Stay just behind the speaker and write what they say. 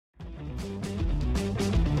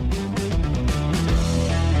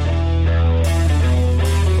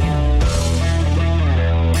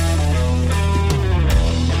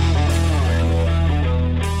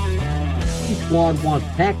Squad wants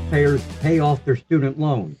taxpayers to pay off their student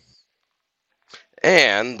loans.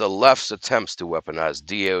 And the left's attempts to weaponize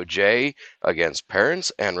DOJ against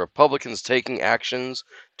parents and Republicans taking actions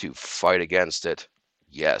to fight against it.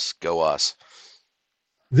 Yes, go us.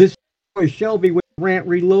 This is Shelby with Rant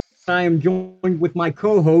Reloaded. I am joined with my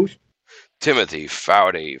co-host, Timothy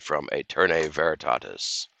Foudy from Aeternae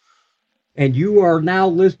Veritatis. And you are now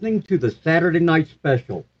listening to the Saturday Night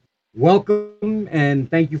Special. Welcome and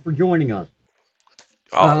thank you for joining us.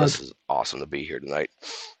 This is awesome to be here tonight.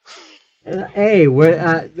 Hey,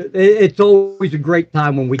 it's always a great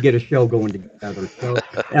time when we get a show going together. So,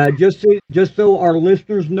 just so our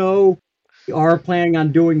listeners know, we are planning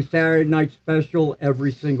on doing Saturday Night Special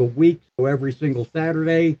every single week. So every single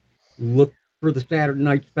Saturday, look for the Saturday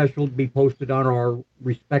Night Special to be posted on our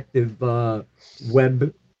respective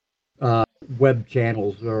web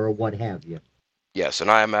channels or what have you. Yes,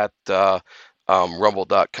 and I am at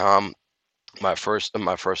rumble.com. My first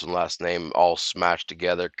and last name all smashed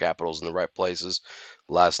together, capitals in the right places.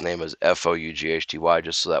 Last name is Foughty,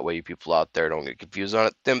 just so that way you people out there don't get confused on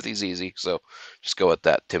it. Timothy's easy, so just go with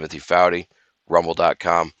that. Timothy Foudy,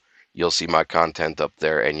 rumble.com. You'll see my content up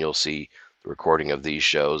there, and you'll see the recording of these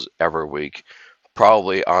shows every week,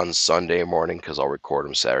 probably on Sunday morning, because I'll record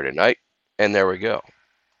them Saturday night. And there we go.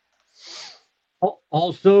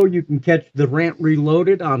 Also, you can catch The Rant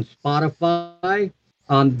Reloaded on Spotify,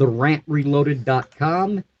 on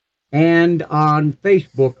therantreloaded.com, and on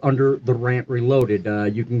Facebook under The Rant Reloaded.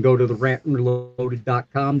 You can go to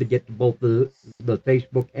therantreloaded.com to get to both the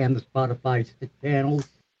Facebook and the Spotify channels.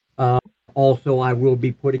 Also, I will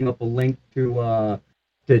be putting up a link to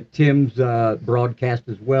Tim's broadcast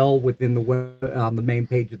as well within on the main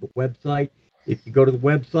page of the website. If you go to the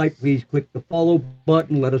website, please click the follow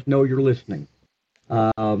button. Let us know you're listening.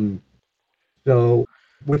 So,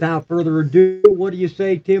 without further ado, what do you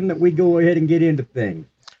say, Tim, that we go ahead and get into things?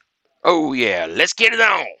 Oh, yeah, let's get it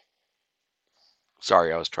on.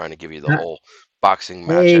 Sorry, I was trying to give you the whole boxing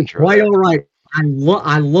match intro. Quite all right.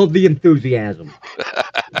 I love the enthusiasm.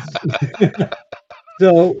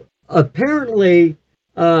 So, apparently,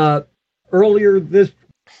 earlier this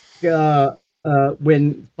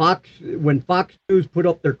when Fox News put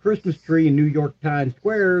up their Christmas tree in New York Times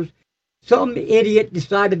Squares, some idiot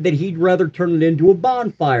decided that he'd rather turn it into a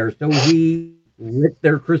bonfire, so he lit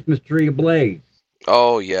their Christmas tree ablaze.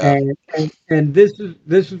 Oh yeah, and this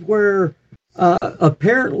is where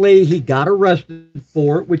apparently he got arrested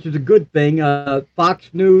for it, which is a good thing. Fox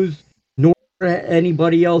News nor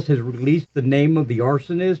anybody else has released the name of the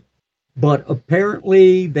arsonist, but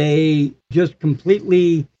apparently they just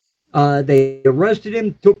completely they arrested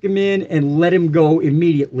him, took him in, and let him go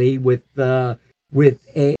immediately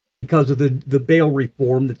because of the bail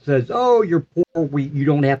reform that says, oh, you're poor, you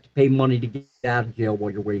don't have to pay money to get out of jail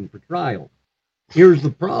while you're waiting for trial. Here's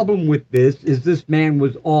the problem with this man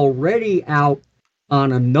was already out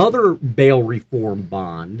on another bail reform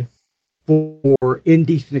bond for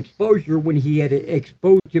indecent exposure when he had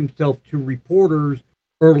exposed himself to reporters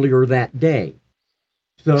earlier that day.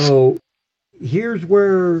 So here's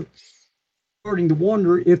where I'm starting to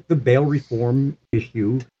wonder if the bail reform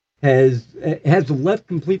issue has the left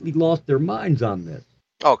completely lost their minds on this.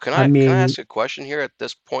 Oh, can I ask a question here at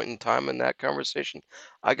this point in time in that conversation?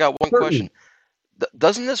 I got one question.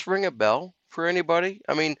 Doesn't this ring a bell for anybody?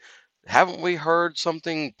 I mean, haven't we heard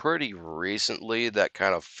something pretty recently that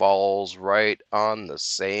kind of falls right on the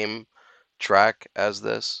same track as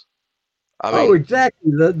this?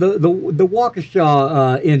 Exactly. The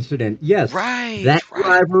Waukesha incident. Yes. Right. That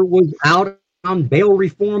driver was out on bail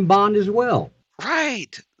reform bond as well.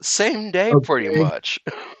 Right. Same day, pretty much.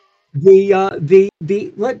 Even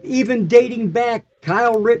dating back,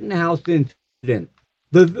 Kyle Rittenhouse incident.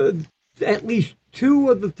 At least 2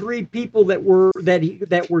 of the 3 people that were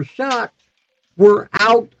shot were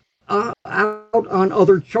out on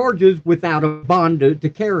other charges without a bond to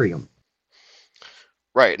carry them.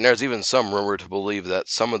 Right, and there's even some rumor to believe that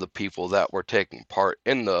some of the people that were taking part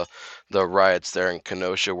in the riots there in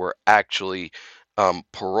Kenosha were actually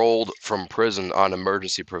paroled from prison on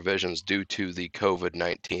emergency provisions due to the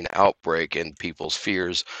COVID-19 outbreak and people's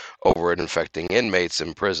fears over it infecting inmates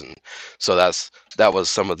in prison. So that was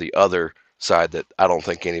some of the other side that I don't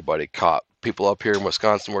think anybody caught. People up here in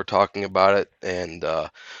Wisconsin were talking about it, and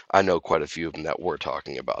I know quite a few of them that were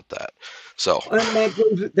talking about that. So and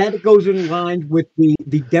that goes in line with the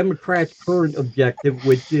Democrats' current objective,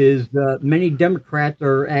 which is many Democrats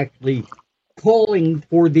are actually calling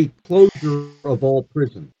for the closure of all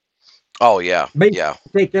prisons. Oh yeah, basically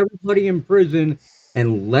take everybody in prison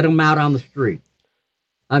and let them out on the street.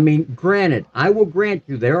 I mean, granted, I will grant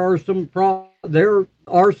you there are some problems there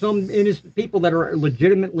are some innocent people that are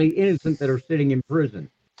legitimately innocent that are sitting in prison.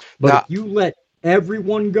 But if Now, you let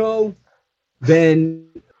everyone go, then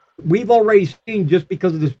we've already seen, just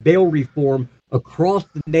because of this bail reform across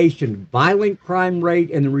the nation, violent crime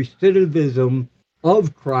rate and the recidivism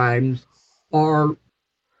of crimes are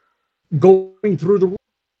going through the roof.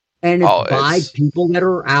 And it's oh, by it's people that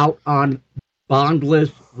are out on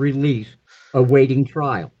bondless release awaiting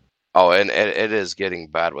trial. Oh, and it is getting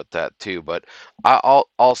bad with that too. But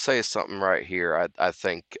I'll say something right here. I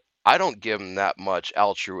think I don't give them that much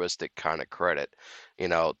altruistic kind of credit,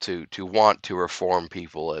 to want to reform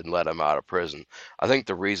people and let them out of prison. I think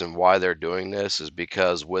the reason why they're doing this is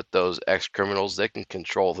because with those ex-criminals, they can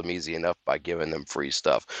control them easy enough by giving them free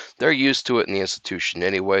stuff. They're used to it in the institution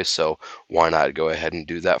anyway, so why not go ahead and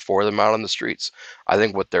do that for them out on the streets? I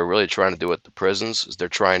think what they're really trying to do at the prisons is they're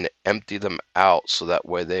trying to empty them out so that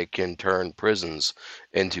way they can turn prisons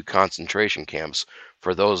into concentration camps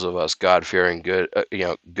for those of us God-fearing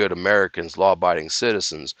good Americans, law-abiding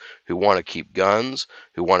citizens who want to keep guns,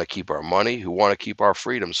 who want to keep our money, who want to keep our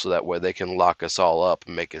freedom so that way they can lock us all up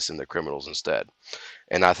and make us into criminals instead.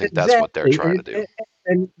 And I think that's what they're Exactly, trying to do.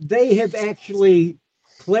 and they have actually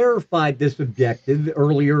clarified this objective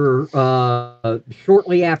earlier.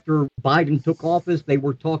 Shortly after Biden took office, they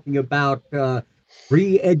were talking about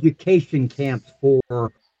re-education camps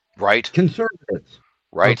for Right? conservatives.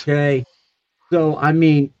 Right? Okay, so I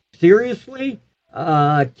mean, seriously,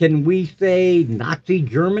 can we say Nazi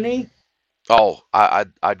Germany? Oh,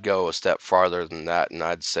 I'd go a step farther than that, and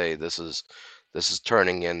I'd say this is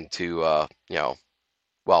turning into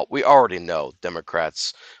well, we already know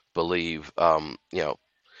Democrats believe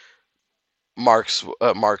Marx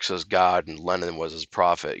is God and Lenin was his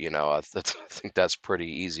prophet. I think that's pretty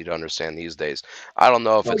easy to understand these days. I don't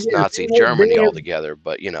know if Oh it's yeah, Nazi Germany altogether,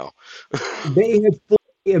 but they have fully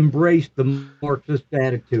embraced the Marxist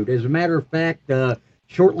attitude. As a matter of fact,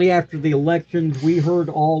 shortly after the elections, we heard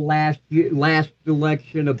all last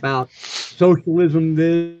election about socialism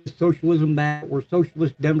this, socialism that. We're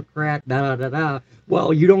socialist Democrat, da da da da.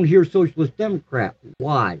 Well, you don't hear socialist Democrat.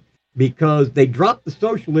 Why? Because they dropped the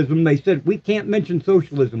socialism. They said we can't mention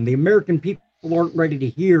socialism. The American people aren't ready to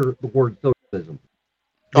hear the word socialism.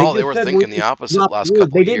 They oh, they just were said we're thinking the going to opposite drop the last word.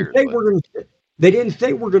 couple They of didn't years, say but we're going to. They didn't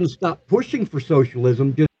say we're going to stop pushing for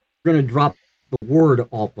socialism. Just we're going to drop the word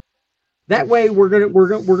off. That way, we're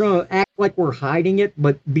gonna act like we're hiding it,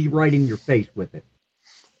 but be right in your face with it.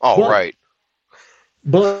 oh But right.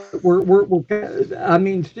 we're I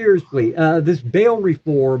mean, seriously, this bail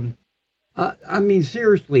reform. I mean,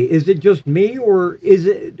 seriously, is it just me, or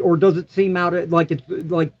does it seem like it's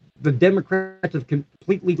like the Democrats have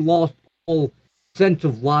completely lost all sense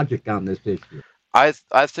of logic on this issue? I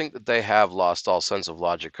think that they have lost all sense of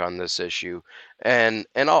logic on this issue, and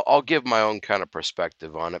I'll give my own kind of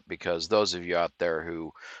perspective on it because those of you out there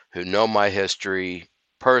who know my history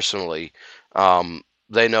personally,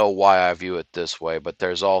 they know why I view it this way. But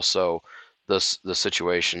there's also the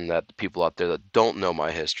situation that the people out there that don't know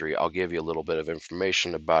my history, I'll give you a little bit of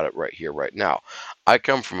information about it right here, right now. I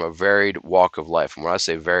come from a varied walk of life, and when I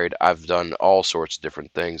say varied, I've done all sorts of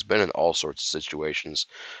different things, been in all sorts of situations.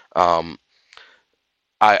 Um,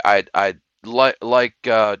 I like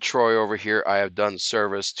Troy over here. I have done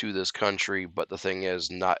service to this country, but the thing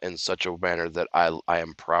is, not in such a manner that I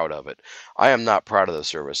am proud of it. I am not proud of the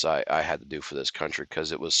service I had to do for this country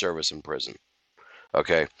because it was service in prison.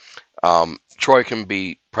 Okay, Troy can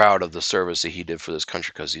be proud of the service that he did for this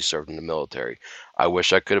country because he served in the military. I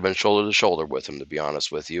wish I could have been shoulder to shoulder with him, to be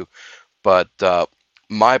honest with you. But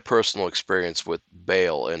my personal experience with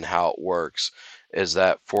bail and how it works is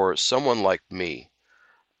that for someone like me,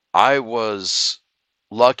 I was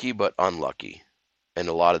lucky but unlucky in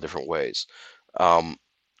a lot of different ways. Um,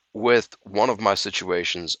 with one of my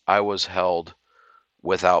situations, I was held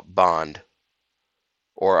without bond,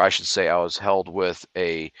 or I should say, I was held with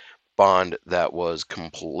a bond that was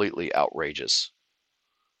completely outrageous.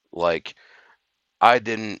 Like, I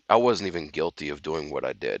wasn't even guilty of doing what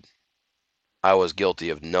I did. I was guilty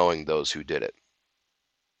of knowing those who did it.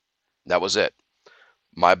 That was it.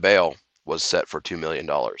 My bail was set for $2 million.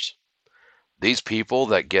 These people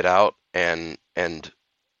that get out and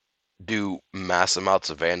do mass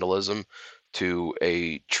amounts of vandalism to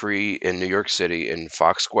a tree in New York City in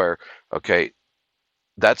Fox Square, okay,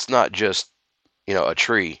 that's not just, a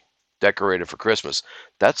tree decorated for Christmas.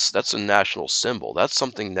 That's a national symbol. That's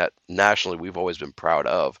something that nationally we've always been proud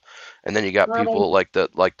of. And then you got Not only people like the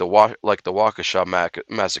Waukesha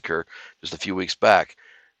massacre just a few weeks back.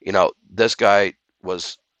 This guy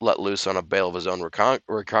was let loose on a bail of his own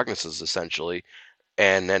recognizance essentially,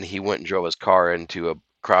 and then he went and drove his car into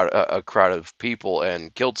a crowd of people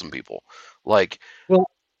and killed some people. Like, Well,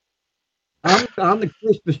 on the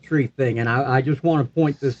Christmas tree thing, and I just want to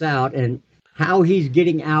point this out, and how he's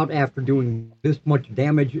getting out after doing this much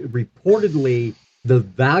damage. Reportedly, the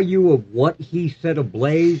value of what he set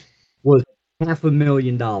ablaze was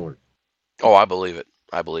 $500,000. oh, I believe it.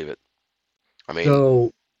 I believe it. I mean,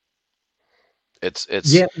 So it's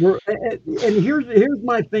yeah, and here's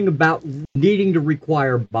my thing about needing to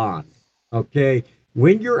require bond. Okay,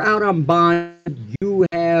 when you're out on bond, you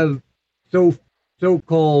have so so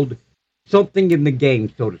called something in the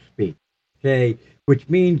game, so to speak. Okay, which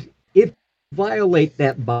means if you violate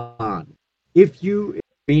that bond, if you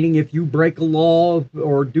meaning if you break a law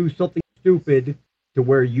or do something stupid to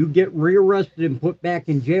where you get rearrested and put back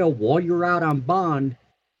in jail while you're out on bond,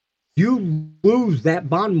 you lose that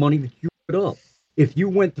bond money that you put up. If you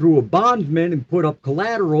went through a bondsman and put up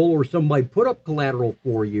collateral, or somebody put up collateral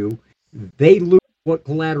for you, they lose what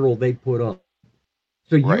collateral they put up.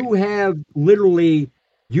 So right.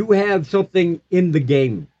 you have something in the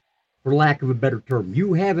game, for lack of a better term.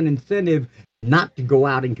 You have an incentive not to go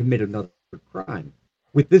out and commit another crime.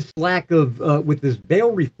 With this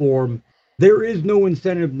bail reform, there is no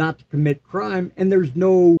incentive not to commit crime, and there's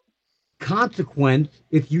no consequence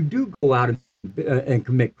if you do go out and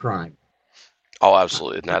commit crime. Oh, I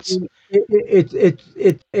absolutely. And that's mean, it's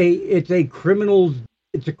a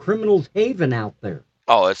criminal's haven out there.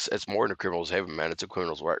 oh, it's more than a criminal's haven, man. It's a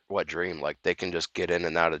criminal's wet dream. Like they can just get in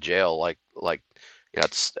and out of jail, like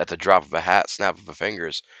it's at the drop of a hat, snap of a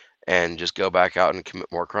fingers, and just go back out and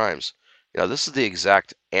commit more crimes. This is the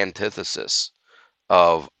exact antithesis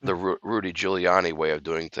of the Rudy Giuliani way of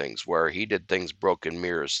doing things, where he did things broken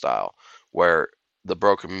mirror style, where the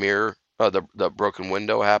broken mirror, the broken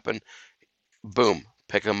window happened, boom,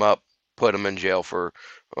 pick him up, put him in jail for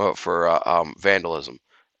vandalism,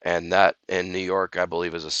 and that in New York, I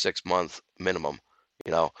believe, is a 6 month minimum.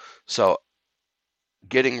 You know, so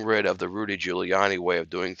getting rid of the Rudy Giuliani way of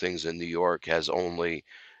doing things in New York has only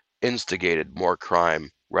instigated more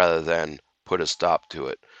crime rather than put a stop to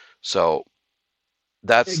it. So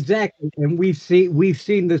that's Exactly, and we've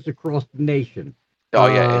seen this across the nation. oh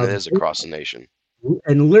yeah, and it is across the nation.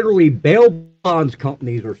 And literally, bail bonds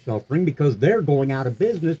companies are suffering because they're going out of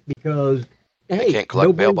business because They hey, can't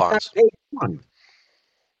collect bail nobody's got to bonds. pay bond.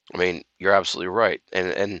 I mean, you're absolutely right.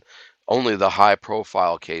 And only the high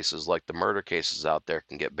profile cases like the murder cases out there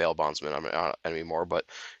can get bail bondsmen anymore. But,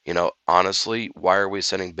 honestly, why are we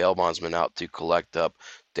sending bail bondsmen out to collect up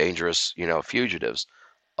dangerous, fugitives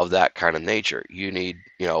of that kind of nature? You need,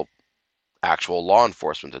 actual law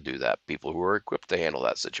enforcement to do that, people who are equipped to handle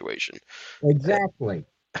that situation. Uh, Exactly.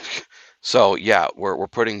 So yeah, we're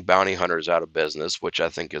putting bounty hunters out of business, which I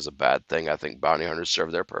think is a bad thing. I think bounty hunters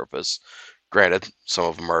serve their purpose. Granted, some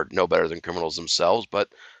of them are no better than criminals themselves, but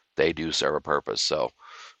they do serve a purpose. So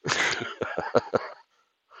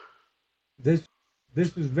This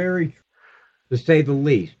this is very true, to say the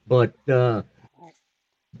least. But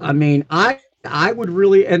I mean, I would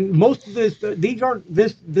really, and most of this these aren't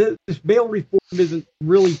this bail reform isn't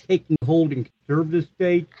really taking hold in conservative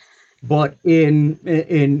states, but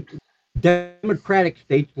in democratic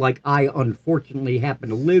states like I unfortunately happen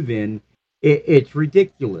to live in, it's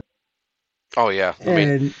ridiculous. oh yeah, I mean,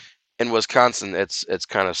 And in Wisconsin, it's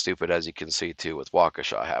kind of stupid as you can see too with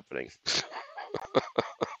Waukesha happening.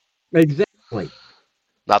 exactly,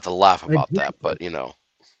 Not to laugh about that, exactly. but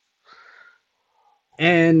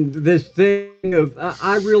And this thing of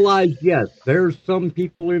I realize, yes, there's some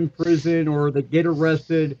people in prison or that get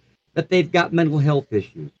arrested that they've got mental health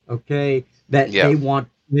issues, okay, that yeah.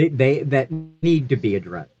 they that need to be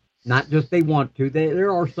addressed. Not just they want to.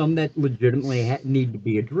 There are some that legitimately need to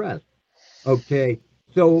be addressed. Okay,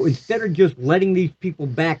 so instead of just letting these people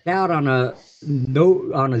back out on a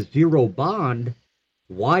no on a zero bond,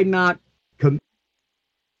 why not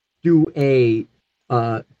do a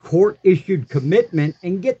court issued commitment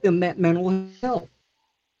and get them that mental health?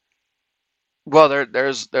 Well,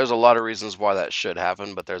 there's a lot of reasons why that should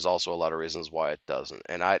happen, but there's also a lot of reasons why it doesn't.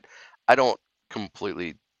 And I don't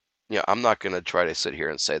completely, I'm not going to try to sit here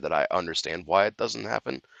and say that I understand why it doesn't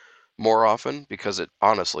happen more often because it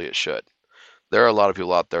should. There are a lot of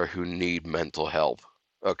people out there who need mental help.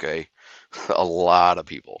 Okay, a lot of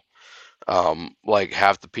people. Like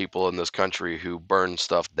half the people in this country who burned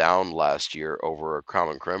stuff down last year over a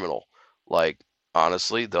common criminal. Like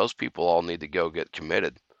honestly, those people all need to go get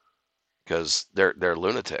committed because they're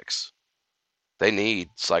lunatics. They need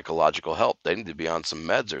psychological help. They need to be on some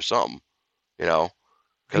meds or something, you know?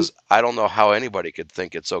 I, Because I don't know how anybody could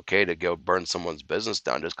think it's okay to go burn someone's business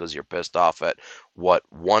down just because you're pissed off at what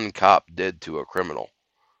one cop did to a criminal.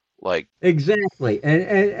 Like, Exactly,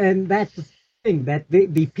 and that's the thing, that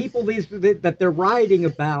the people that they're writing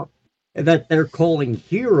about, that they're calling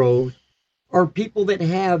heroes, are people that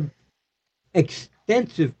have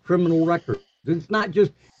extensive criminal records. It's not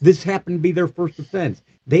just this happened to be their first offense.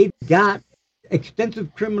 They've got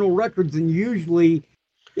extensive criminal records and usually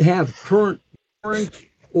have current warrants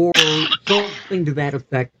or something to that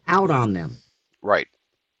effect out on them. right.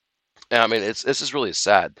 And I mean, this is really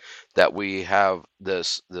sad that we have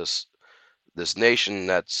this nation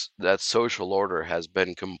that social order has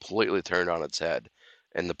been completely turned on its head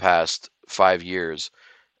in the past 5 years.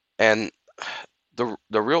 And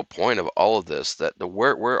the real point of all of this, that the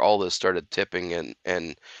where all this started tipping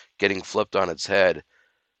and getting flipped on its head,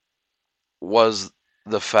 was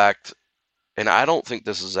the fact, and I don't think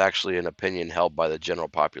this is actually an opinion held by the general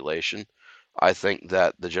population. I think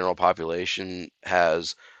that the general population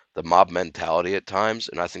has the mob mentality at times,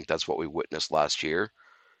 and I think that's what we witnessed last year.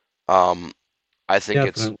 Um, I think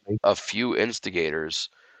it's Definitely. a few instigators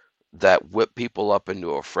that whip people up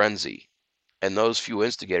into a frenzy, and those few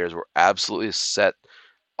instigators were absolutely set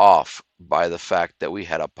off by the fact that we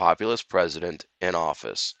had a populist president in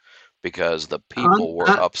office because the On, people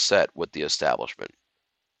were upset with the establishment.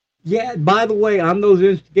 yeah, by the way, on those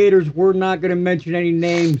instigators, we're not going to mention any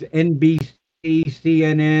names: NBC,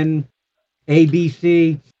 CNN,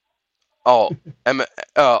 ABC. Oh,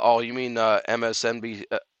 you mean MSNBS,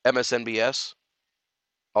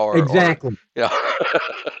 or Exactly. yeah,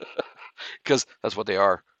 because that's what they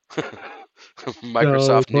are. So,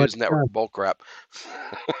 Microsoft but News Network bullcrap.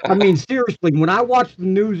 I mean, seriously, when I watch the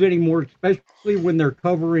news anymore, especially when they're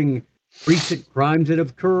covering recent crimes that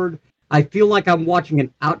have occurred, I feel like I'm watching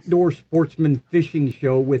an outdoor sportsman fishing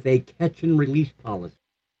show with a catch and release policy.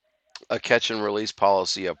 A catch and release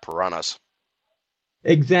policy of piranhas.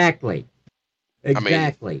 Exactly. I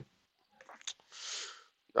mean, Exactly.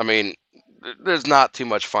 I mean, there's not too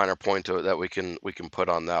much finer point to it that we can put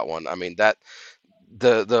on that one. I mean, that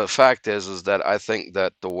the fact is that I think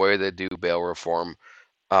that the way they do bail reform,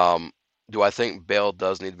 um, do I think bail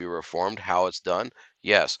does need to be reformed? How it's done?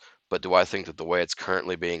 Yes. But do I think that the way it's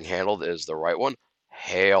currently being handled is the right one?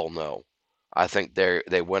 Hell no. I think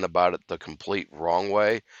they went about it the complete wrong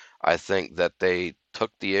way. I think that they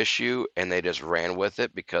took the issue and they just ran with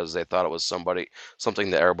it because they thought it was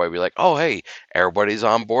something that everybody would be like, oh hey, everybody's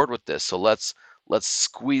on board with this, so let's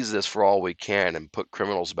squeeze this for all we can and put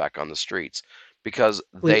criminals back on the streets because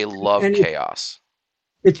they love And chaos.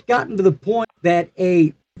 it's gotten to the point that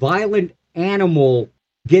a violent animal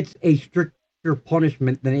gets a stricter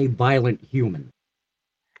punishment than a violent human.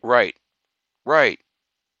 Right, right,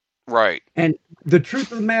 right. And the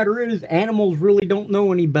truth of the matter is, animals really don't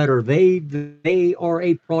know any better. They are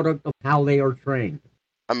a product of how they are trained.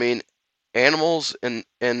 I mean, animals in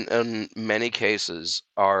many cases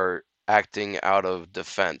are acting out of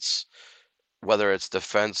defense, whether it's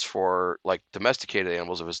defense for like domesticated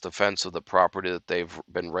animals, if it's defense of the property that they've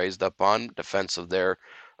been raised up on, defense of their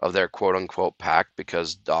quote unquote pack,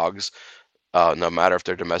 because dogs, no matter if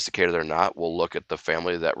they're domesticated or not, will look at the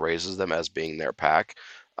family that raises them as being their pack.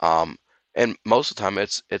 Um, and most of the time,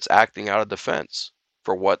 it's acting out of defense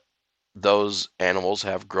for what those animals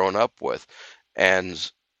have grown up with.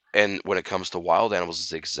 And when it comes to wild animals, it's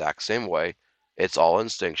the exact same way. It's all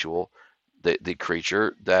instinctual. The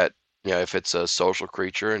creature that, if it's a social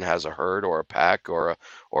creature and has a herd or a pack or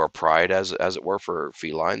a pride, as it were, for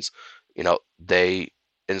felines, they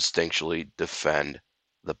instinctually defend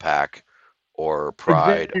the pack or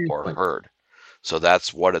pride Exactly. or herd. So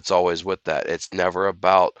that's what it's always with that. It's never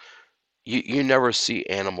about, you never see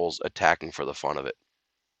animals attacking for the fun of it.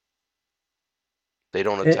 They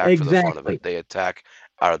don't attack for the fun of Exactly. it. They attack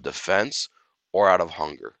out of defense or out of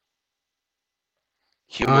hunger.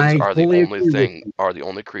 Humans I fully agree with you. are the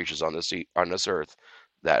only creatures on on this earth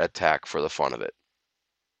that attack for the fun of it.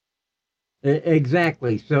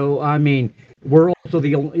 Exactly. So I mean, we're also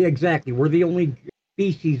the only exactly we're the only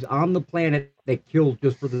species on the planet that kills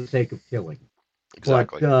just for the sake of killing. But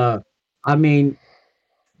Exactly. I mean,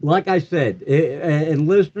 like I said, and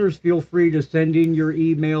listeners, feel free to send in your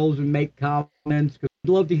emails and make comments because we'd love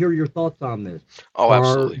to hear your thoughts on this. Oh, Are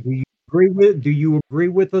absolutely. do you agree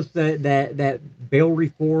with us that bail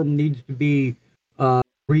reform needs to be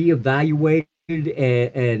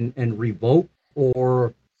reevaluated and revoked,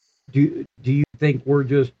 or do you think we're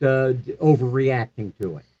just overreacting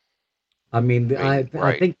to it? I mean, I mean, I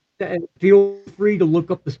right, think feel free to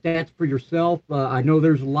look up the stats for yourself. I know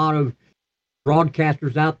there's a lot of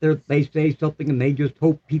broadcasters out there. They say something and they just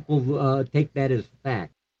hope people take that as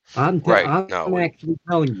fact. right. I'm No, actually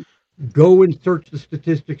telling you, go and search the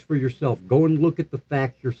statistics for yourself. Go and look at the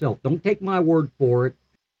facts yourself. Don't take my word for it.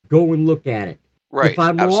 Go and look at it. If Right,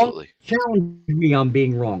 I'm wrong, absolutely. challenge me on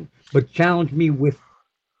being wrong, but challenge me with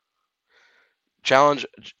Challenge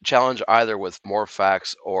challenge either with more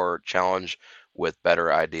facts or challenge with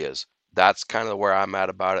better ideas. That's kind of where I'm at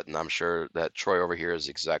about it, and I'm sure that Troy over here is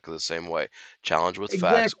exactly the same way. Challenge with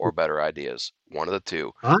facts or exactly. better ideas. One of the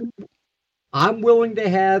two. I'm I'm willing to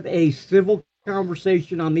have a civil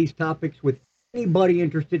conversation on these topics with anybody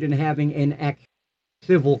interested in having an actual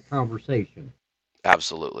civil conversation.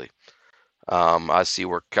 Absolutely. I see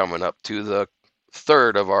we're coming up to the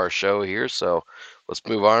third of our show here, so let's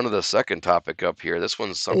move on to the second topic up here. This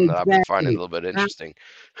one's something that I've been finding a Exactly. little bit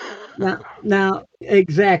Now, interesting.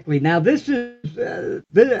 exactly. Now, this is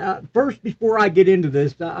first. Before I get into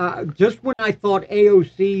this, just when I thought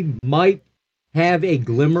AOC might have a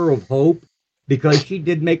glimmer of hope, because she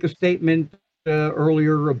did make a statement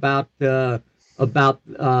earlier and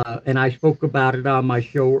I spoke about it on my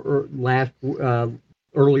show last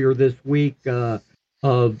earlier this week.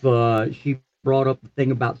 Of She brought up the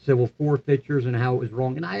thing about civil forfeitures and how it was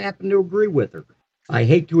wrong, and I happen to agree with her. I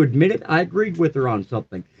hate to admit it, I agreed with her on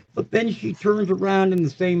something. But then she turns around in the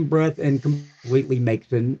same breath and completely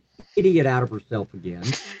makes an idiot out of herself again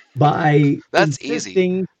by That's easy.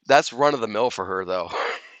 insisting That's run of the mill for her, though.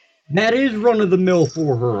 that is run of the mill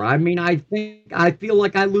for her. I mean, I feel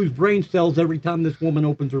like I lose brain cells every time this woman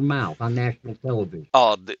opens her mouth on national television.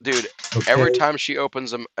 Oh, dude, Okay. every single time she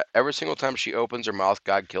opens her mouth,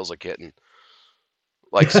 God kills a kitten.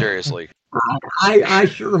 Like seriously. I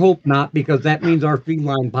sure hope not, because that means our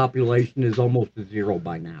feline population is almost to zero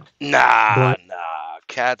by now. Nah, But nah.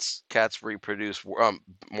 Cats reproduce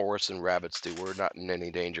more worse than rabbits do. We're not in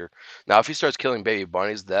any danger. Now, if he starts killing baby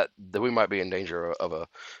bunnies, that we might be in danger of a,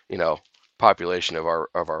 you know, population of our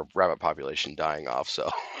rabbit population dying off. So,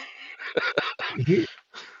 here,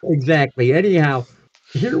 exactly. Anyhow,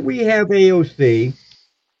 here we have AOC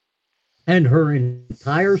and her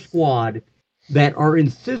entire squad that are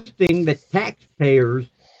insisting that taxpayers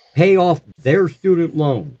pay off their student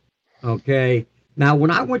loans. Okay. Now,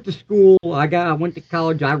 when I went to school, I went to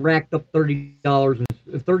college. I racked up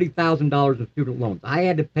 $30,000 in student loans. I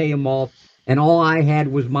had to pay them off, and all I had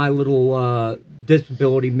was my little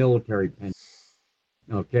disability military pension.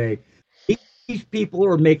 Okay, these people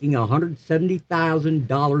are making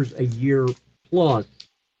 $170,000 a year plus,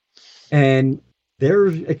 and they're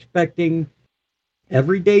expecting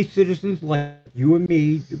everyday citizens like you and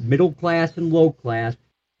me, middle class and low class,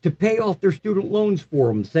 to pay off their student loans for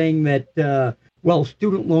them, saying that, well,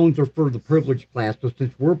 student loans are for the privileged class. So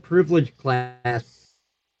since we're privileged class,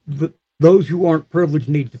 those who aren't privileged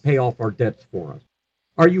need to pay off our debts for us.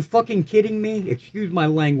 Are you fucking kidding me? Excuse my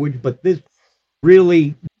language, but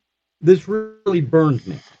really, this really burns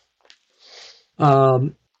me.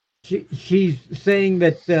 Um, she's saying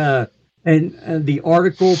that, and the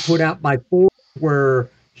article put out by Forbes, where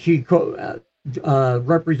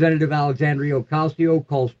Representative Alexandria Ocasio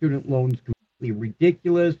calls student loans completely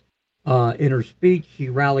ridiculous. In her speech, she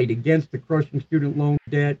rallied against the crushing student loan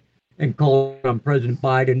debt and called on President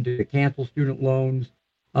Biden to cancel student loans,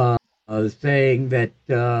 saying that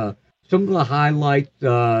some of the highlights,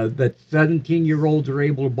 that 17-year-olds are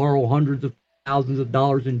able to borrow hundreds of thousands of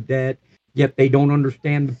dollars in debt, yet they don't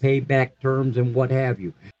understand the payback terms and what have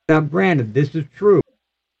you. Now, granted, this is true.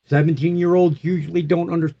 17-year-olds usually don't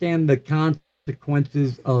understand the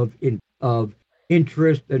consequences of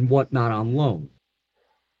interest and whatnot on loans.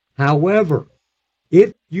 However,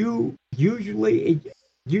 if you usually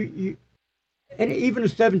you and even a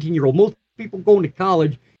 17-year-old, most people going to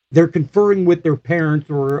college, they're conferring with their parents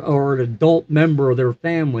or an adult member of their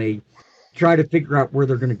family, try to figure out where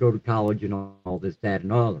they're going to go to college and all this, that,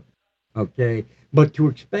 and other. Okay, but to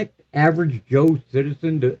expect average Joe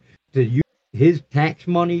citizen to use his tax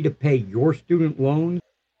money to pay your student loans,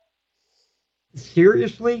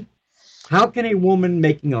 seriously? How can a woman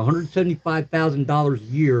making $175,000 a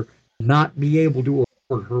year not be able to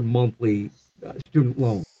afford her monthly student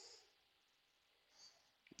loan?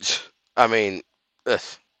 I mean, ugh,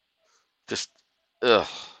 just ugh.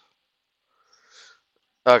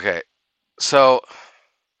 Okay, so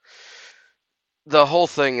the whole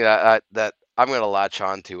thing that I'm going to latch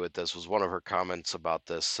on to with this was one of her comments about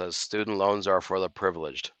this says student loans are for the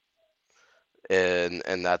privileged, and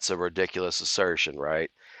that's a ridiculous assertion, right?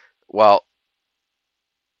 Well,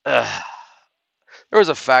 ugh, there was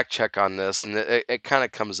a fact check on this, and it kind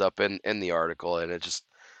of comes up in the article, and it just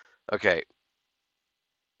okay.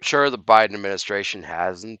 Sure, the Biden administration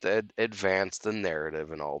hasn't advanced the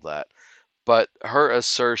narrative and all that, but her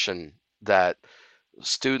assertion that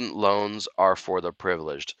student loans are for the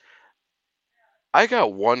privileged, I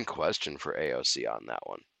got one question for AOC on that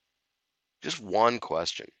one. Just one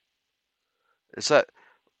question. It's that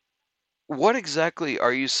what exactly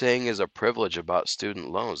are you saying is a privilege about student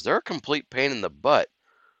loans? They're a complete pain in the butt.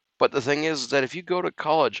 But the thing is that if you go to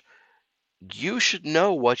college, you should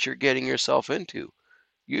know what you're getting yourself into.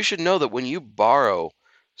 You should know that when you borrow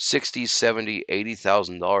 60, 70,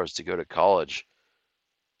 $80,000 to go to college,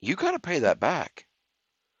 you got to pay that back.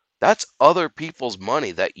 That's other people's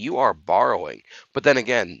money that you are borrowing. But then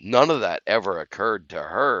again, none of that ever occurred to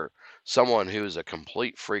her, someone who's a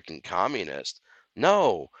complete freaking communist.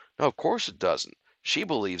 No, no, of course it doesn't. She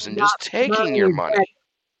believes in Not just not taking your only that, money.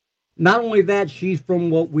 not only that, she's from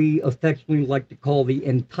what we affectionately like to call the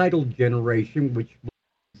entitled generation, which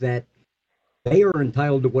means that they are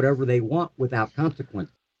entitled to whatever they want without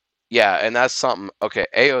consequence. Yeah, and that's something. Okay,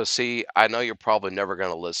 AOC, I know you're probably never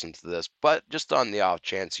going to listen to this, but just on the off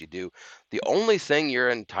chance you do, the only thing you're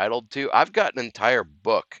entitled to, I've got an entire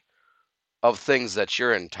book of things that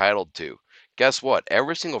you're entitled to. Guess what?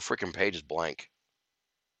 Every single freaking page is blank.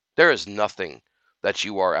 There is nothing that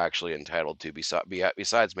you are actually entitled to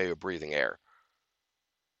besides maybe breathing air.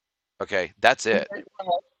 Okay, that's it.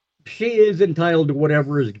 Well, she is entitled to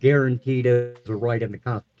whatever is guaranteed as a right in the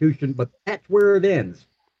Constitution, but that's where it ends.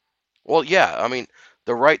 Well, yeah, I mean,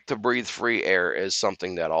 the right to breathe free air is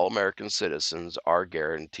something that all American citizens are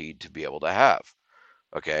guaranteed to be able to have.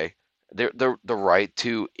 Okay, the right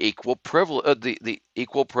to equal privilege, the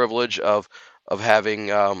equal privilege of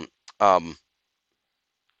having um,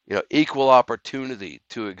 equal opportunity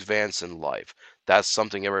to advance in life. That's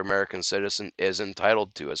something every American citizen is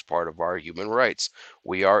entitled to as part of our human rights.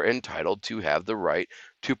 We are entitled to have the right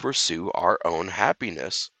to pursue our own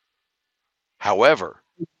happiness. However,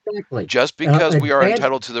 Exactly. just because we are Advance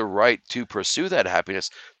entitled to the right to pursue that happiness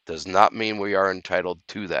does not mean we are entitled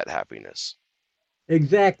to that happiness.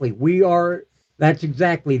 Exactly. We are. That's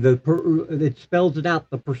exactly it spells it out.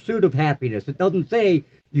 The pursuit of happiness. It doesn't say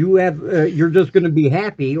you have. You're just going to be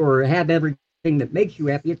happy or have everything that makes you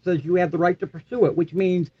happy. It says you have the right to pursue it, which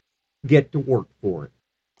means get to work for it.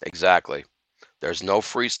 Exactly. There's no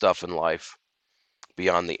free stuff in life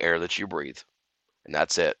beyond the air that you breathe, and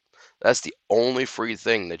that's it. That's the only free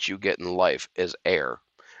thing that you get in life is air.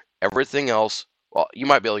 Everything else, well, you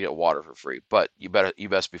might be able to get water for free, but you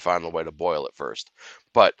best be finding a way to boil it first.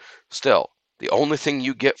 But still, the only thing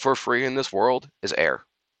you get for free in this world is air.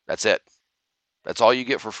 That's it. That's all you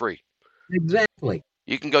get for free. Exactly.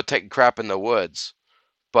 You can go take a crap in the woods,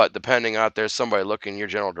 but depending on if there's somebody looking in your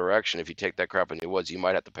general direction, if you take that crap in the woods, you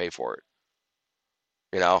might have to pay for it.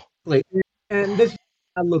 You know? Exactly. And this is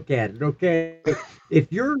how I look at it. Okay,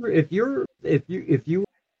 if you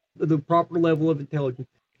the proper level of intelligence,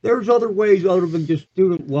 there's other ways other than just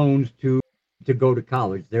student loans to go to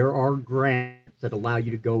college. There are grants that allow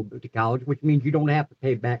you to go to college, which means you don't have to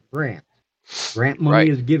pay back grants. Grant money Right.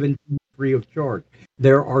 is given free of charge.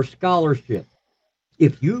 There are scholarships.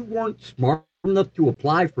 If you weren't smart enough to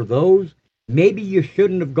apply for those, maybe you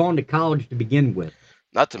shouldn't have gone to college to begin with.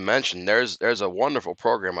 Not to mention, there's a wonderful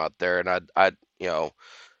program out there, and I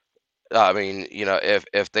mean,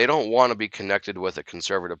 if they don't want to be connected with a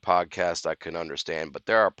conservative podcast, I can understand. But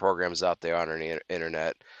there are programs out there on the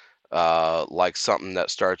internet, like something that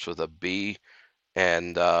starts with a B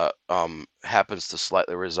and happens to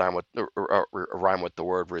slightly rhyme with the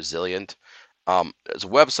word resilient. There's a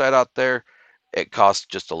website out there. It costs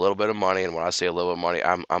just a little bit of money, and when I say a little bit of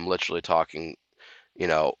money, I'm literally talking, you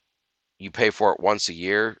know, you pay for it once a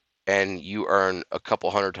year and you earn a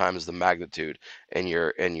couple hundred times the magnitude in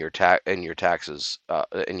your taxes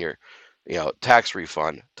in your tax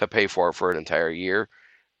refund to pay for it for an entire year.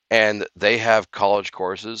 And they have college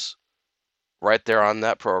courses right there on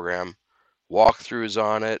that program, walkthroughs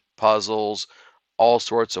on it, puzzles, all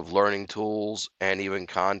sorts of learning tools, and even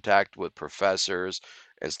contact with professors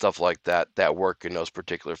and stuff like that that work in those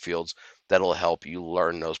particular fields that'll help you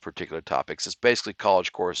learn those particular topics. It's basically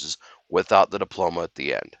college courses without the diploma at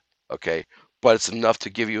the end. Okay. But it's enough to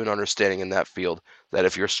give you an understanding in that field that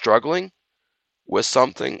if you're struggling with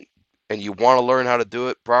something and you want to learn how to do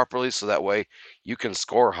it properly so that way you can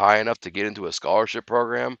score high enough to get into a scholarship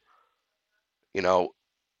program, you know,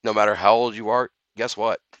 no matter how old you are, guess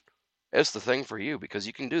what? It's the thing for you because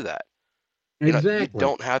you can do that. You Exactly.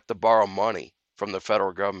 don't have to borrow money from the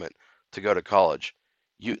federal government to go to college.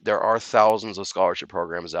 There are thousands of scholarship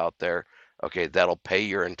programs out there, okay, that'll pay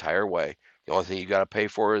your entire way. The only thing you got to pay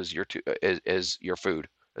for is is your food,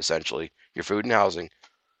 essentially, your food and housing.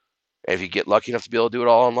 And if you get lucky enough to be able to do it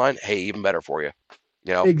all online, hey, even better for you.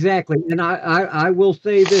 You know, Exactly. And I will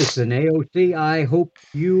say this, in AOC, I hope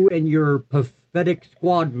you and your pathetic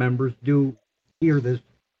squad members do hear this.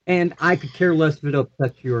 And I could care less if it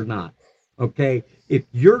upsets you or not. Okay, if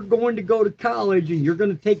you're going to go to college and you're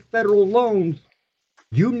going to take federal loans,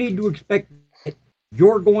 you need to expect that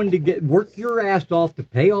you're going to get work your ass off to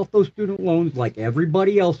pay off those student loans like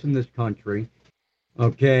everybody else in this country.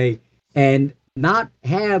 Okay, and not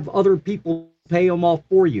have other people pay them off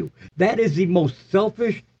for you. That is the most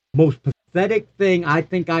selfish, most pathetic thing I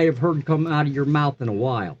think I have heard come out of your mouth in a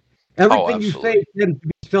while. Oh, Everything you absolutely. say tends to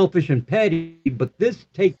be selfish and petty, but this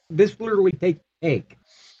literally takes the cake.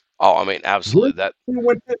 Oh, I mean, You're absolutely. That the, one who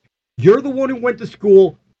went to, you're the one who went to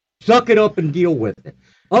school. Suck it up and deal with it.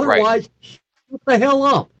 right, Otherwise, shut the hell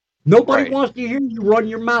up. Nobody right. wants to hear you run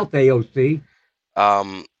your mouth, AOC.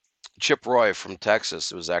 Um, Chip Roy from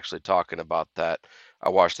Texas was actually talking about that. I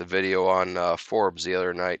watched a video on Forbes the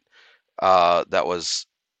other night. That was,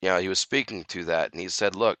 he was speaking to that, and he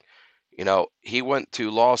said, "Look, he went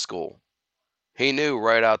to law school. He knew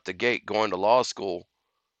right out the gate going to law school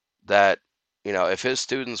that if his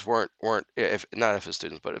students weren't if not if his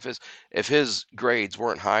students but if his grades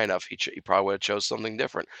weren't high enough he probably would have chose something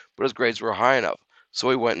different, but his grades were high enough, so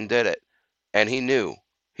he went and did it. And he knew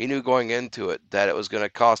going into it that it was going to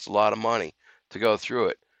cost a lot of money to go through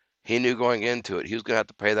it. He knew going into it he was going to have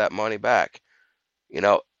to pay that money back. you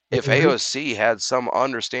know if Right? AOC had some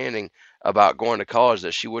understanding about going to college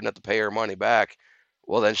that she wouldn't have to pay her money back,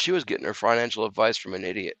 well, then she was getting her financial advice from an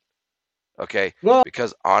idiot. Okay, Well,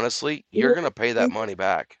 because honestly, you're either, gonna pay that money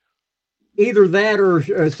back. either that or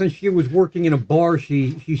since she was working in a bar,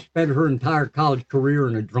 she spent her entire college career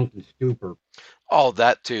in a drunken stupor. All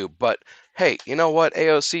that too. But hey, you know what,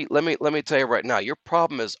 AOC? Let me tell you right now, your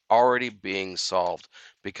problem is already being solved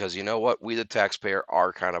because you know what? We the taxpayer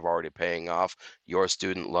are kind of already paying off your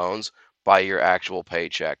student loans by your actual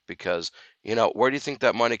paycheck because where do you think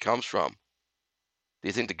that money comes from? Do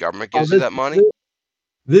you think the government Oh, gives you that money?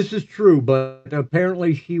 this is true, but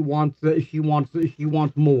apparently she wants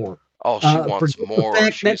more. Oh, she wants Forget the more.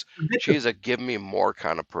 fact that She's a give me more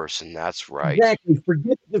kind of person. That's right. exactly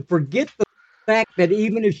forget the fact that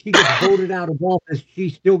even if she gets voted out of office, she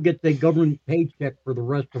still gets a government paycheck for the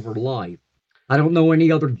rest of her life. I don't know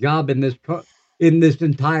any other job in this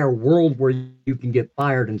entire world where you can get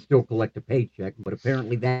fired and still collect a paycheck, but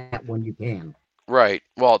apparently that one you can. Right.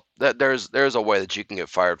 Well, there's a way that you can get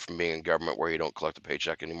fired from being in government where you don't collect a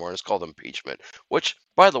paycheck anymore, and it's called impeachment. Which,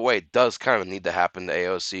 by the way, does kind of need to happen to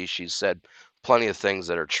AOC. She's said plenty of things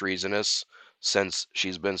that are treasonous since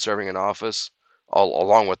she's been serving in office. All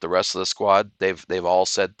along with the rest of the squad, they've all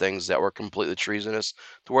said things that were completely treasonous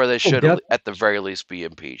to where they Oh, should definitely. at the very least be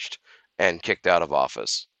impeached and kicked out of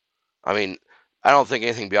office. I mean, I don't think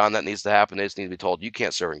anything beyond that needs to happen. They just need to be told you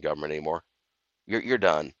can't serve in government anymore. You're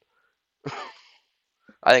done.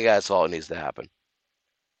 I think that's all that needs to happen.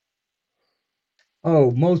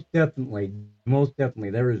 Oh, most definitely.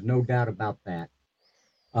 There is no doubt about that.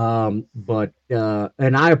 But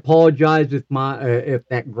and I apologize if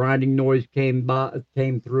that grinding noise came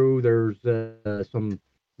through. There's some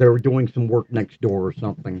they were doing some work next door or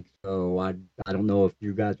something. So I don't know if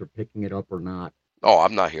you guys are picking it up or not. Oh,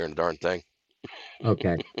 I'm not hearing a darn thing.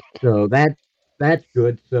 Okay, so that's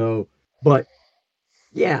good. So, but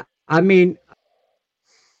yeah, I mean,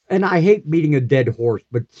 and I hate beating a dead horse,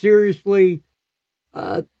 but seriously,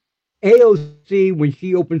 uh, AOC when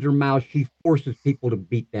she opens her mouth, she forces people to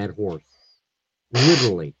beat that horse,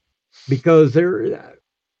 literally, because they're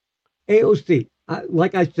AOC,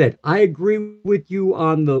 like I said, I agree with you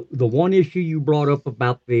on the one issue you brought up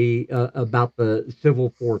about the civil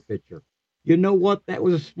forfeiture. You know what? That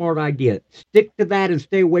was a smart idea. Stick to that and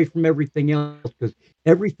stay away from everything else because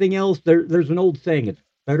everything else there's an old saying. It's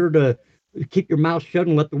better to keep your mouth shut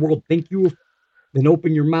and let the world think you than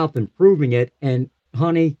open your mouth and proving it. And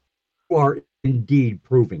honey, you are indeed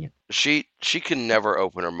proving it. She can never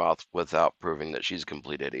open her mouth without proving that she's a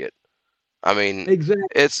complete idiot. I mean, Exactly.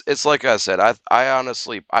 it's like I said,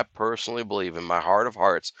 I personally believe in my heart of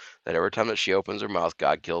hearts that every time that she opens her mouth,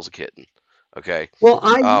 God kills a kitten. Okay. Well,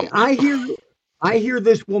 Um, I hear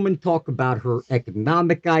this woman talk about her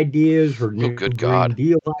economic ideas, her oh, new good Green God.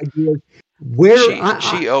 Deal ideas. Where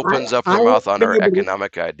She opens up I her haven't mouth on been her able to.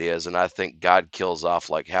 economic ideas, and I think God kills off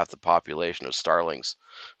like half the population of starlings.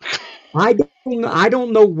 I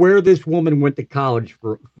don't know where this woman went to college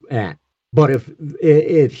for at, but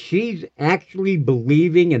if she's actually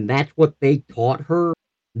believing and that's what they taught her,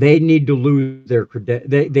 they need to lose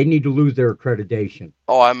they need to lose their accreditation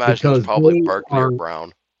Oh, I imagine it was because probably Berkeley or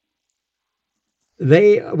Brown.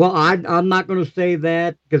 I'm not going to say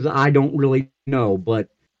that because I don't really know, but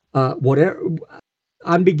whatever.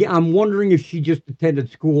 I'm wondering if she just attended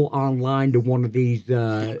school online to one of these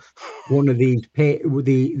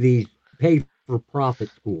pay for not-for-profit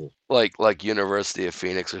schools. Like University of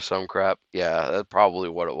Phoenix or some crap. Yeah, that's probably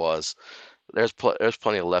what it was. There's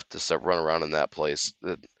plenty of leftists that run around in that place.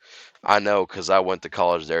 I know because I went to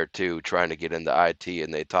college there too, trying to get into IT,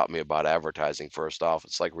 and they taught me about advertising first off.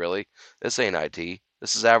 It's like, really? This ain't IT.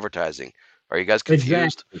 This is advertising. Are you guys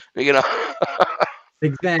confused? Exactly, You know?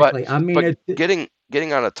 But exactly. I mean, but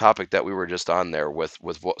getting on a topic that we were just on there with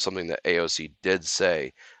something that AOC did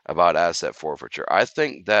say about asset forfeiture. I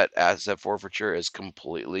think that asset forfeiture is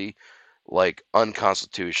completely like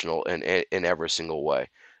unconstitutional in every single way.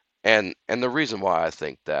 And the reason why I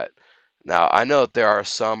think that, now I know that there are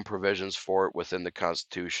some provisions for it within the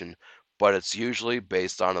Constitution, but it's usually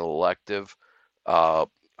based on an elective. Uh,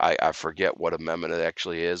 I forget what amendment it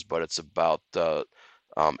actually is, but it's about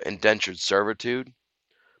indentured servitude.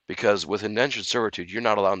 Because with indentured servitude, you're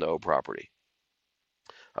not allowed to own property.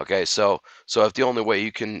 Okay, so if the only way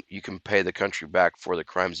you can pay the country back for the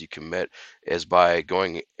crimes you commit is by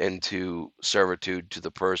going into servitude to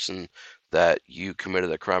the person that you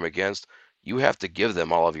committed a crime against, you have to give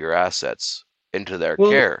them all of your assets into their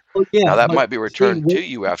well, care. yeah, Now that but might be see, returned to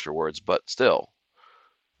you afterwards, but still.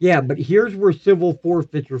 yeah, but here's where civil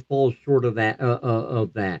forfeiture falls short of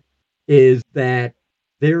that is that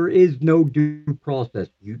there is no due process.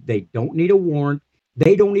 They don't need a warrant.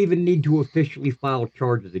 They don't even need to officially file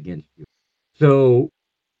charges against you. So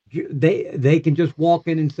they can just walk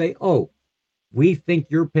in and say, "Oh, we think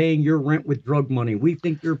you're paying your rent with drug money. We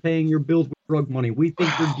think you're paying your bills with drug money. We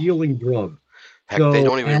think you're dealing drugs." Heck, they So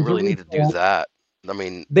don't even as a really need to do result, that. I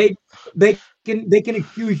mean, they they can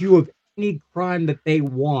accuse you of any crime that they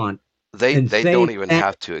want and they say don't even that.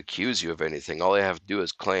 have to accuse you of anything. All they have to do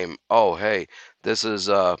is claim, "Oh, hey, this is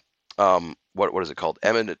what is it called?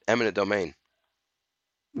 Eminent domain."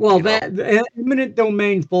 Well, You know, that the eminent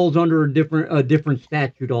domain falls under a different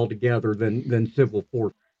statute altogether than civil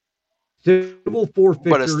forfeiture. Civil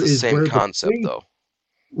but it's forfeiture the is same where the concept police. though.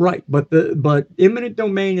 Right, but eminent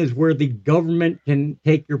domain is where the government can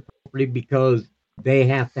take your property because they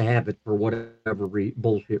have to have it for whatever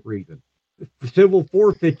bullshit reason. Civil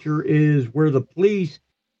forfeiture is where the police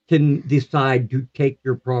can decide to take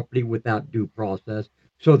your property without due process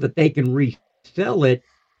so that they can resell it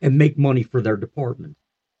and make money for their department.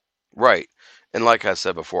 Right. And like I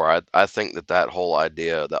said before, I think that that whole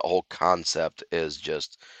idea, that whole concept is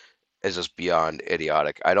just beyond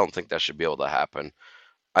idiotic. I don't think that should be able to happen.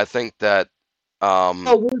 I think that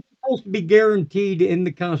Oh, um we're supposed to be guaranteed in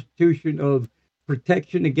the Constitution of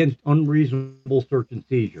protection against unreasonable search and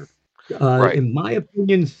seizure. right. In my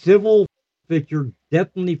opinion, civil forfeiture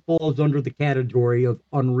definitely falls under the category of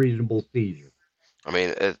unreasonable seizure. I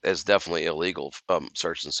mean, it's definitely illegal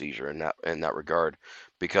search and seizure in that regard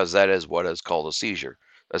because that is what is called a seizure.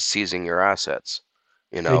 That's seizing your assets,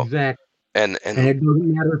 you know. Exactly. And And it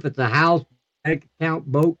doesn't matter if it's a house, bank account,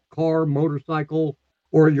 boat, car, motorcycle,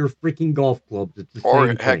 or your freaking golf clubs. It's the or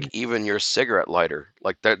same heck, thing. even your cigarette lighter.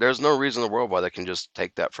 Like there's no reason in the world why they can just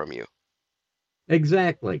take that from you,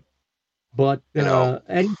 Exactly. But you know.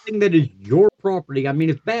 anything that is your property, I mean,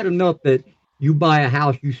 it's bad enough that you buy a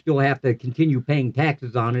house, you still have to continue paying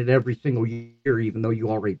taxes on it every single year, even though you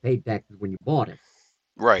already paid taxes when you bought it.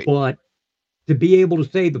 Right. But to be able to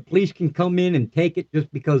say the police can come in and take it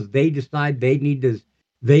just because they decide they need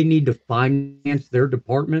to finance their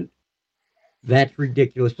department, that's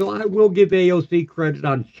ridiculous. So I will give AOC credit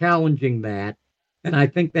on challenging that. And I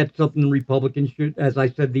think that's something Republicans should, as I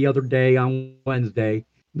said the other day on Wednesday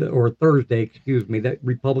or Thursday, excuse me, that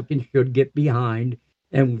Republicans should get behind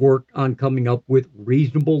and work on coming up with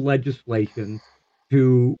reasonable legislation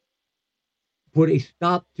to put a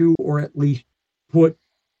stop to or at least put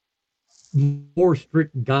more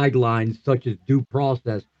strict guidelines such as due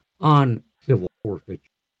process on civil forfeiture.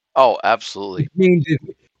 Oh, Which absolutely. means if,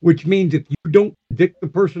 which means if you don't convict the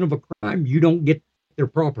person of a crime, you don't get their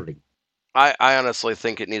property. I honestly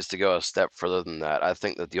think it needs to go a step further than that. I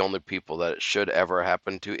think that the only people that it should ever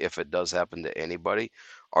happen to, if it does happen to anybody,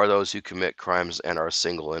 are those who commit crimes and are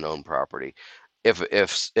single and own property.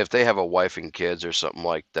 If they have a wife and kids or something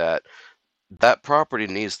like that, that property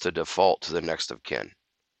needs to default to the next of kin.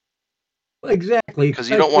 Exactly, Because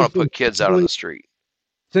you don't want to put kids out on the street.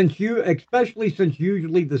 especially since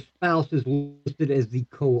usually the spouse is listed as the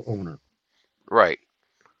co-owner. Right.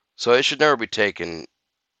 So it should never be taken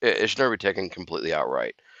it should never be taken completely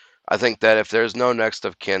outright. I think that if there's no next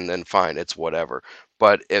of kin, then fine, it's whatever.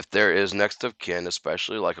 But if there is next of kin,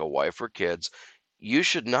 especially like a wife or kids, you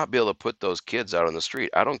should not be able to put those kids out on the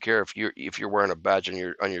street. I don't care if you're wearing a badge on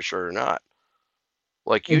your shirt or not.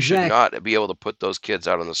 Like you should Exactly. not be able to put those kids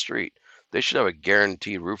out on the street. They should have a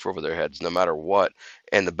guaranteed roof over their heads no matter what.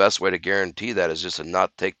 And the best way to guarantee that is just to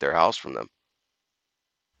not take their house from them.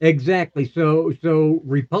 exactly. So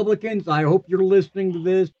Republicans, I hope you're listening to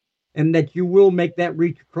this, and that you will make that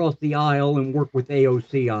reach across the aisle and work with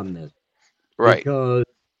AOC on this, Right. because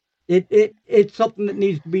it's something that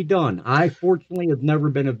needs to be done. I fortunately have never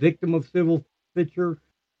been a victim of civil forfeiture.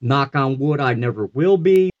 Knock on wood, I never will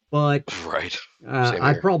be, but Right. Same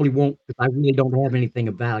I here. probably won't because I really don't have anything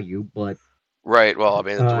of value. But Right. Well, I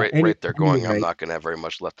mean, at the rate they're going, I'm anyway, not going to have very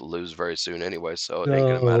much left to lose very soon anyway, so it ain't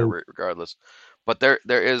going to matter so regardless. But there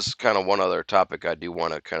is kind of one other topic I do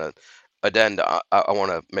want to kind of addend. I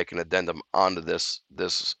want to make an addendum onto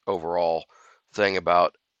this overall thing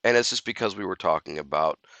about, and it's just because we were talking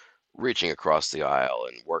about reaching across the aisle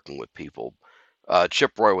and working with people.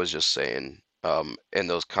 Chip Roy was just saying in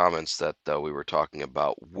those comments that we were talking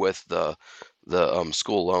about with the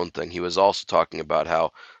school loan thing. He was also talking about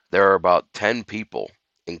how there are about 10 people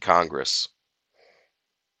in Congress,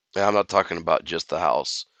 and I'm not talking about just the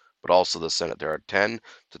House, but also the Senate. There are 10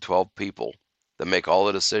 to 12 people that make all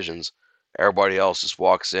the decisions. Everybody else just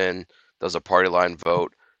walks in, does a party line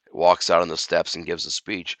vote, walks out on the steps and gives a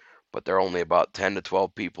speech. But there are only about 10 to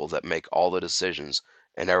 12 people that make all the decisions,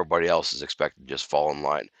 and everybody else is expected to just fall in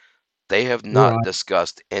line. They have not right.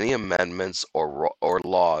 discussed any amendments or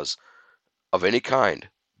laws of any kind,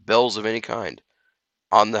 bills of any kind,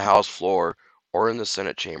 on the House floor or in the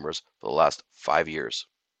Senate chambers for the last 5 years.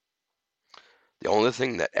 The only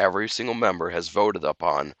thing that every single member has voted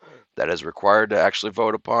upon that is required to actually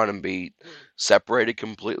vote upon and be separated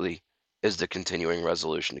completely is the continuing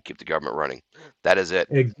resolution to keep the government running. That is it.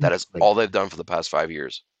 That is Exactly. all they've done for the past 5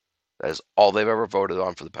 years. That is all they've ever voted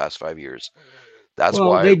on for the past 5 years. That's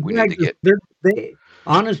Well, why we need to get. they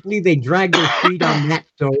honestly they drag their feet on that.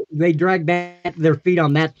 So they drag their feet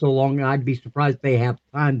on that so long. I'd be surprised they have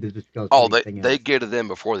time to discuss Oh, anything they else. get it in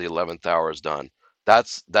before the 11th hour is done. That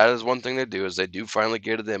is one thing they do is they do finally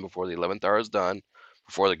get it in before the 11th hour is done,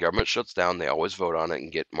 before the government shuts down. They always vote on it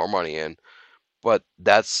and get more money in. But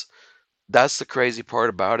that's the crazy part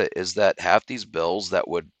about it is that half these bills that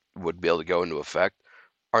would be able to go into effect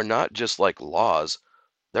are not just like laws.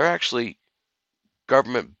 They're actually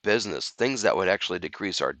government business, things that would actually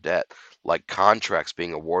decrease our debt, like contracts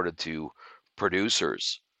being awarded to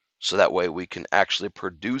producers so that way we can actually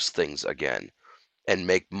produce things again and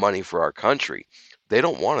make money for our country. They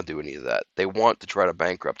don't want to do any of that. They want to try to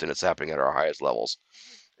bankrupt, and it's happening at our highest levels.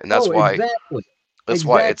 And Oh, exactly, that's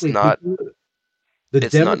why exactly. The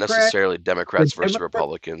it's not Democrats, necessarily the Democrats versus Democrats,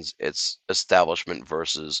 Republicans. It's establishment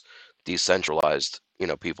versus decentralized,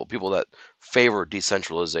 people that favor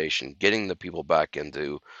decentralization, getting the people back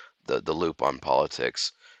into the loop on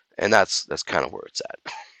politics. And that's kind of where it's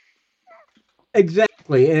at.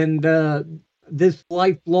 exactly, and this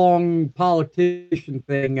lifelong politician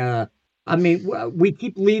thing. I mean, we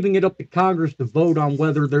keep leaving it up to Congress to vote on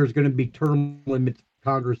whether there's going to be term limits in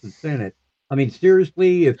Congress and Senate. I mean,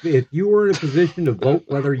 seriously, if you were in a position to vote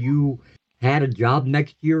whether you had a job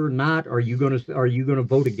next year or not, are you gonna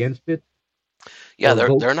vote against it Yeah, or they're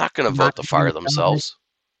vote they're not going to not vote to having fire a job next? themselves.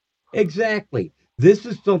 Exactly. This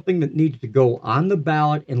is something that needs to go on the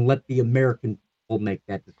ballot and let the American people make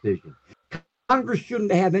that decision. Congress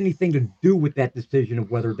shouldn't have anything to do with that decision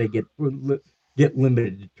of whether they get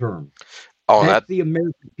limited terms. Oh, and That's the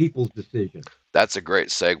American people's decision. that's a great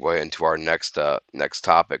segue into our next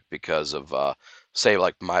topic because of say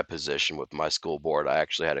like my position with my school board. I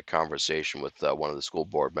actually had a conversation with one of the school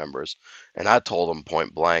board members, and I told him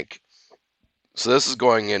point blank. So this is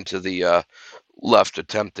going into the left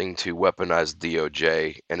attempting to weaponize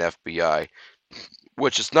DOJ and FBI,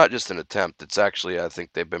 which is not just an attempt. It's actually I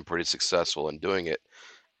think they've been pretty successful in doing it.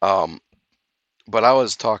 Um, but I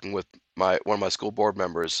was talking with my one of my school board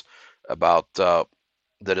members about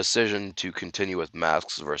the decision to continue with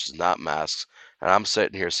masks versus not masks, and I'm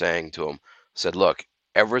sitting here saying to him, said, "Look,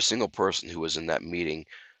 every single person who was in that meeting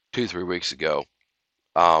 2 3 weeks ago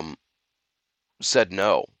um, said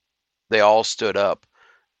no. They all stood up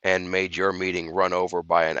and made your meeting run over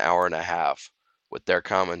by an hour and a half with their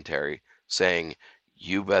commentary, saying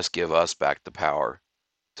you best give us back the power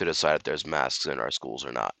to decide if there's masks in our schools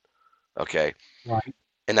or not." Okay, Right.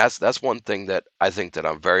 and that's one thing that I think that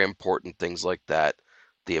on very important things like that,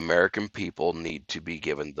 the American people need to be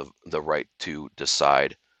given the right to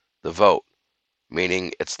decide the vote,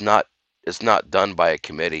 meaning it's not done by a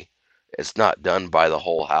committee, it's not done by the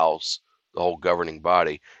whole house, the whole governing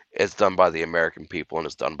body. It's done by the American people and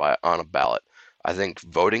it's done by on a ballot. I think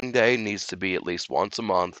voting day needs to be at least once a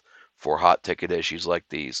month for hot ticket issues like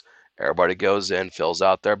these. Everybody goes in, fills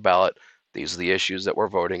out their ballot. These are the issues that we're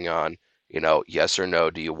voting on. Yes or no,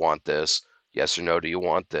 do you want this? Yes or no, do you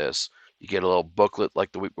want this? You get a little booklet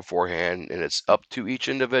like the week beforehand, and it's up to each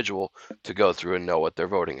individual to go through and know what they're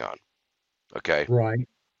voting on. Okay, Right.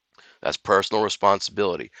 that's personal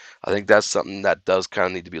responsibility. I think that's something that does kind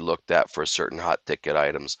of need to be looked at for certain hot ticket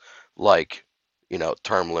items, like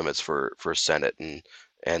term limits for Senate and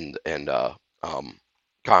um,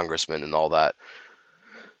 congressmen and all that.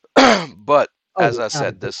 But Oh, as I without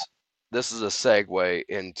a said, doubt. this is a segue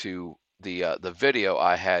into the video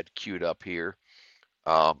I had queued up here.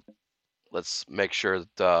 Um, let's make sure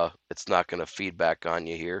that it's not going to feedback on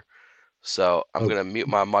you here. So I'm Oh, going to mute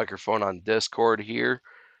my microphone on Discord here.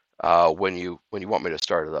 When you want me to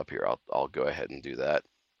start it up here, I'll go ahead and do that.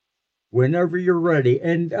 whenever you're ready.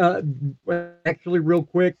 And actually, real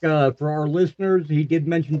quick, for our listeners, he did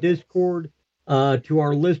mention Discord. To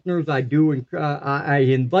our listeners, I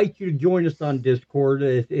invite you to join us on Discord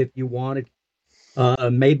if you want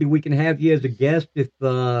it. Maybe we can have you as a guest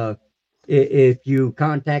if you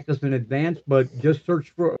contact us in advance. But just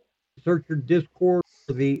search your Discord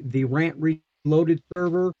for the Rant Reloaded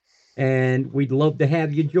server, and we'd love to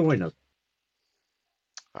have you join us.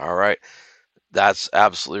 All right, that's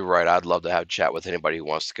absolutely right. I'd love to have a chat with anybody who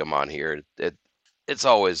wants to come on here. It's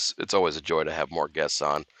always a joy to have more guests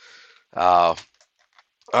on. Uh,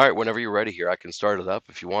 all right, whenever you're ready here, I can start it up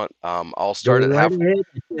if you want. I'll Go start it right half ahead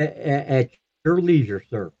at your leisure,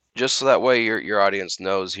 sir. just so that way your audience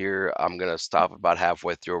knows here. I'm gonna stop about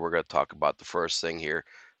halfway through. We're gonna talk about the first thing here,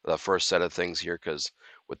 the first set of things here, because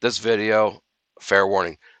with this video, fair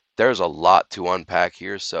warning, there's a lot to unpack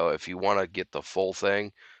here. So if you want to get the full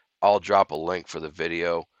thing, I'll drop a link for the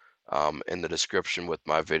video in the description with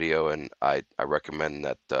my video, and I recommend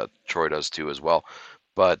that Troy does too as well.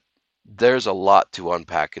 But there's a lot to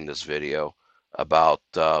unpack in this video about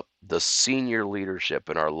the senior leadership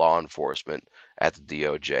in our law enforcement at the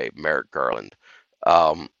DOJ, Merrick Garland.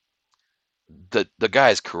 Um, the guy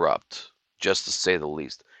is corrupt, just to say the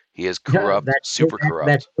least. He is Yeah, corrupt, super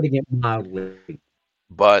that's corrupt. putting it mildly.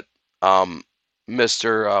 But um,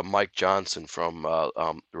 Mr. Mike Johnson from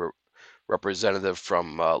representative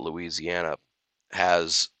from Louisiana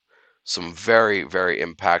has some very, very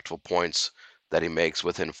impactful points that he makes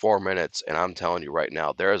within 4 minutes. And I'm telling you right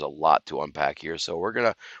now, there is a lot to unpack here. So we're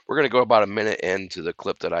gonna go about a minute into the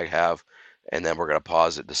clip that I have, and then we're gonna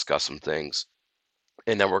pause it, discuss some things,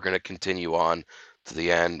 and then we're gonna continue on to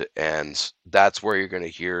the end. And that's where you're gonna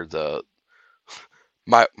hear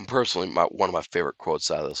my personally my one of my favorite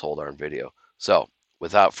quotes out of this whole darn video. So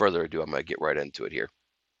without further ado, I'm gonna get right into it here.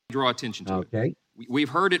 Draw attention to it. Okay. We've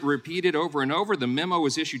heard it repeated over and over. The memo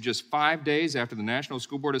was issued just 5 days after the National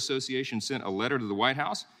School Board Association sent a letter to the White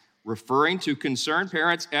House referring to concerned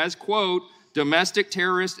parents as, quote, domestic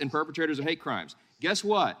terrorists and perpetrators of hate crimes. Guess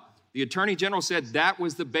what? The Attorney General said that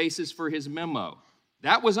was the basis for his memo.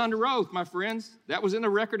 That was under oath, my friends. That was in the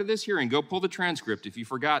record of this hearing. Go pull the transcript if you've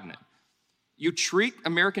forgotten it. You treat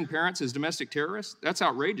American parents as domestic terrorists? That's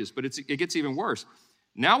outrageous, but it gets even worse.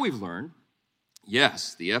 Now we've learned,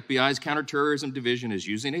 yes, the FBI's counterterrorism division is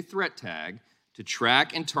using a threat tag to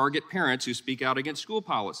track and target parents who speak out against school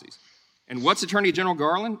policies. And what's Attorney General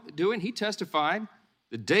Garland doing? He testified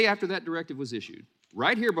the day after that directive was issued,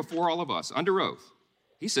 right here before all of us, under oath.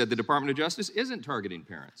 He said the Department of Justice isn't targeting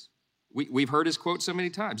parents. We've heard his quote so many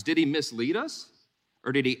times. Did he mislead us?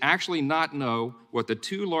 Or did he actually not know what the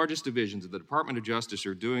two largest divisions of the Department of Justice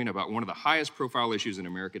are doing about one of the highest profile issues in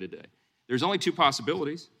America today? There's only two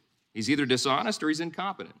possibilities. He's either dishonest or he's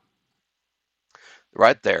incompetent.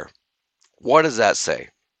 Right there. What does that say?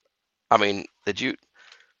 I mean,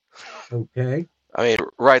 Okay. I mean,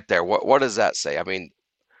 right there. What does that say? I mean,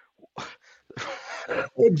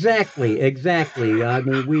 Exactly. I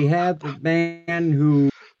mean, we have a man who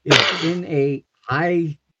is in a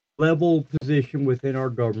high level position within our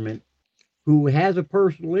government who has a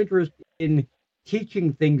personal interest in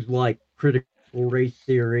teaching things like critical race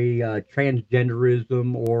theory,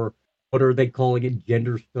 transgenderism, or what are they calling it,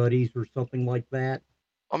 gender studies or something like that.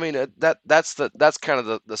 I mean that's kind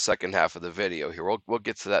of the second half of the video here. We'll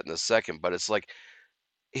get to that in a second, but it's like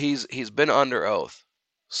he's been under oath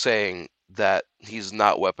saying that he's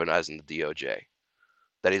not weaponizing the DOJ,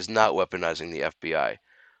 that he's not weaponizing the FBI,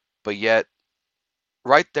 but yet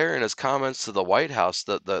right there in his comments to the White House,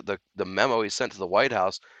 the memo he sent to the White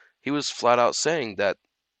House, he was flat out saying that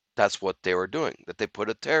that's what they were doing, that they put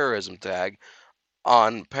a terrorism tag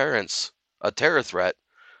on parents, a terror threat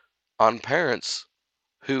on parents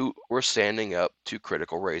who were standing up to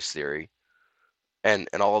critical race theory and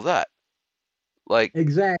all of that. Like,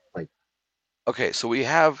 Exactly. okay, so we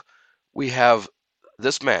have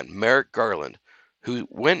this man, Merrick Garland, who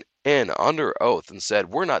went in under oath and said,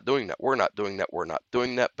 "We're not doing that. We're not doing that. We're not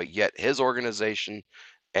doing that." But yet his organization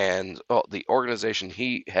and the organization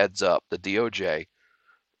he heads up, the DOJ,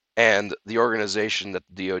 and the organization that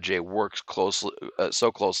the DOJ works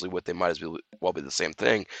so closely with, they might as well be the same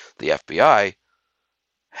thing, the FBI,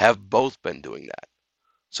 have both been doing that.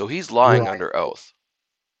 So he's lying Right. under oath.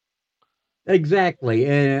 Exactly,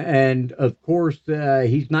 and of course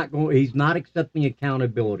he's not accepting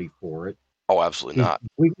accountability for it. Oh, absolutely He's not.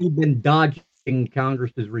 completely been dodging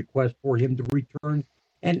Congress's request for him to return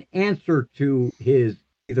and answer to his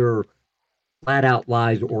either flat out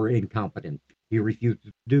lies or incompetence. He refuses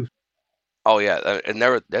to do so. Oh yeah, and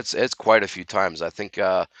it's quite a few times. I think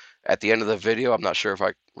at the end of the video, I'm not sure if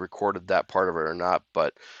I recorded that part of it or not,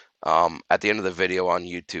 but at the end of the video on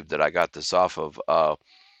YouTube that I got this off of,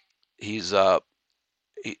 he's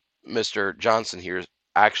Mr. Johnson here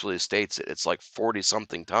actually states it. It's like 40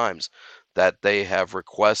 something times that they have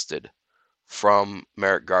requested from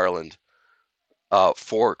Merrick Garland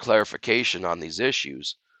for clarification on these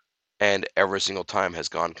issues, and every single time has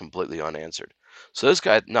gone completely unanswered. So this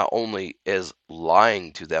guy not only is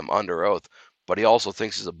lying to them under oath, but he also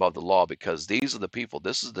thinks he's above the law, because these are the people.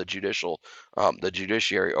 This is the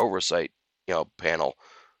judiciary oversight, panel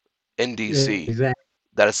in D.C. Exactly.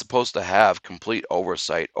 that is supposed to have complete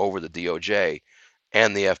oversight over the DOJ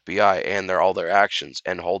and the FBI and all their actions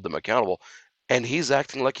and hold them accountable. And he's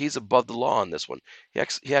acting like he's above the law on this one. He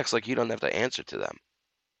acts like he don't have to answer to them.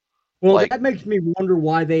 Well, Like, that makes me wonder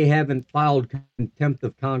why they haven't filed contempt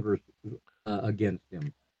of Congress against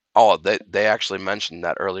him. oh, they actually mentioned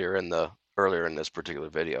that earlier in this particular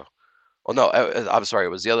video. Oh no, I'm sorry, it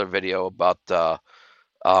was the other video about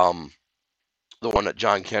um the one that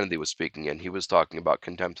John Kennedy was speaking in. He was talking about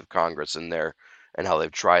contempt of Congress in there and how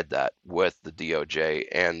they've tried that with the DOJ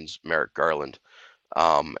and Merrick Garland,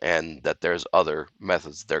 and that there's other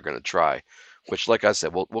methods they're going to try. Which, like I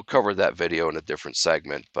said, we'll cover that video in a different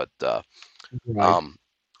segment. But Right. I'm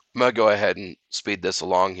gonna go ahead and speed this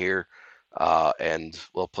along here, and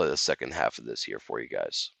we'll play the second half of this here for you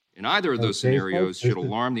guys. In either of those Okay, folks, scenarios this should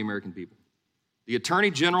alarm the American people. The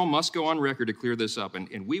Attorney General must go on record to clear this up,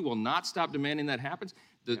 and we will not stop demanding that happens.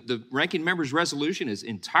 The ranking member's resolution is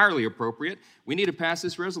entirely appropriate. We need to pass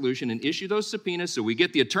this resolution and issue those subpoenas so we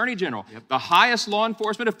get the Attorney General, the highest law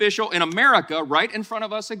enforcement official in America, right in front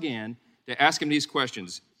of us again to ask him these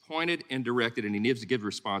questions, pointed and directed, and he needs to give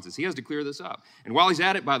responses. He has to clear this up. And while he's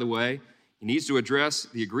at it, by the way, he needs to address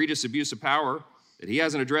the egregious abuse of power that he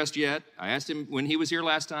hasn't addressed yet. I asked him when he was here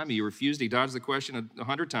last time. He refused. He dodged the question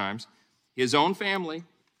 100 times. His own family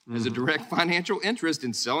has a direct financial interest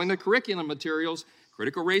in selling the curriculum materials,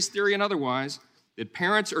 critical race theory and otherwise, that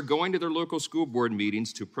parents are going to their local school board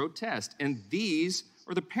meetings to protest. And these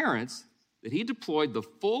are the parents that he deployed the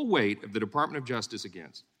full weight of the Department of Justice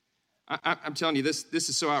against. I'm telling you, this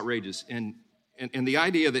is so outrageous. And the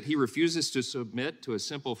idea that he refuses to submit to a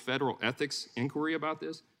simple federal ethics inquiry about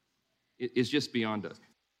this is just beyond us.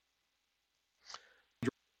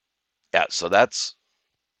 Yeah, so that's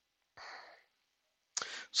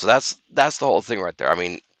the whole thing right there. I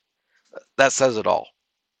mean, that says it all.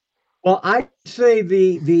 Well, I'd say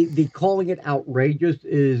the calling it outrageous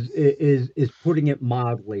is putting it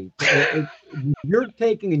mildly. You're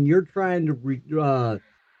taking and you're trying to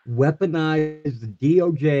weaponize the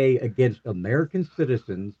DOJ against American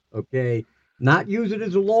citizens. Okay, not use it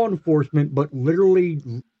as a law enforcement, but literally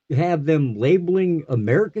have them labeling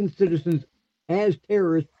American citizens as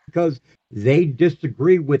terrorists because they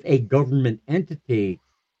disagree with a government entity.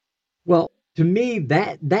 Well, to me,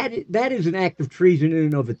 that is an act of treason in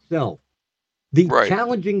and of itself. The Right,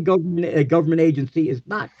 challenging government agency is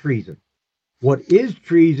not treason. What is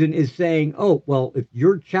treason is saying, "Oh, well, if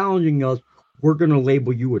you're challenging us, we're going to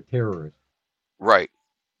label you a terrorist." right,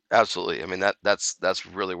 absolutely. I mean, that's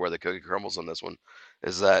really where the cookie crumbles on this one,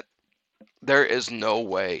 is that there is no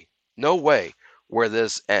way where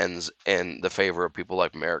this ends in the favor of people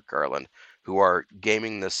like Merrick Garland, who are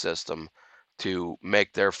gaming the system to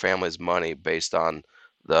make their families money based on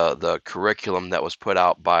the curriculum that was put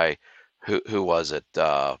out by who was it?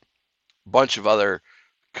 Bunch of other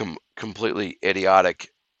completely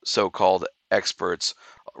idiotic so-called experts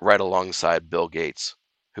right alongside Bill Gates,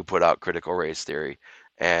 who put out critical race theory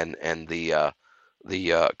and the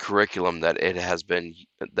curriculum that it has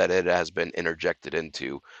been interjected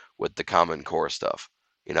into with the Common Core stuff.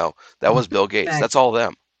 That was Bill Gates. That's all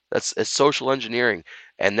them. It's social engineering,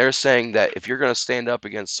 and they're saying that if you're going to stand up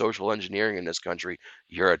against social engineering in this country,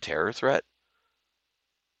 you're a terror threat.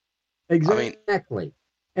 I mean, Exactly.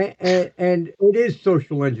 And it is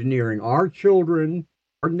social engineering. Our children,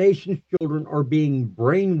 our nation's children, are being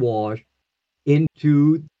brainwashed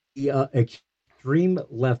into the extreme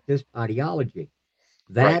leftist ideology.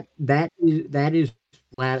 right, That is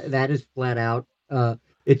flat out.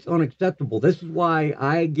 It's unacceptable. This is why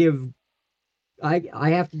I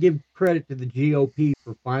have to give credit to the GOP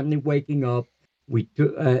for finally waking up.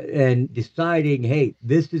 And deciding, hey,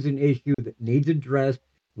 this is an issue that needs addressed.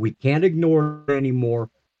 We can't ignore it anymore.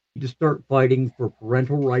 We need to start fighting for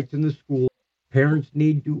parental rights in the school. Parents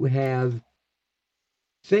need to have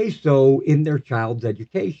say so in their child's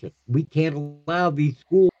education. We can't allow these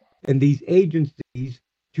schools and these agencies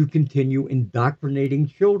to continue indoctrinating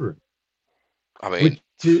children, I mean,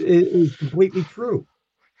 which is completely true.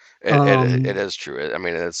 it Um, is true. I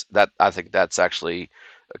mean, it's that I think that's actually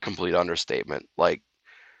a complete understatement. Like,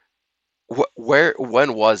 where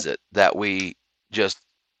when was it that we just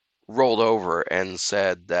rolled over and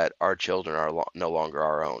said that our children are no longer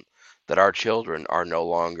our own, that our children are no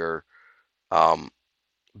longer um,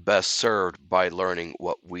 best served by learning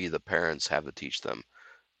what we, the parents, have to teach them?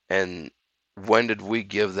 And when did we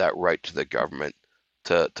give that right to the government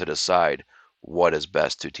to decide what is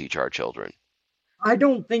best to teach our children? I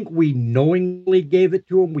don't think we knowingly gave it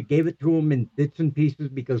to them. We gave it to them in bits and pieces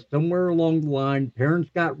because somewhere along the line, parents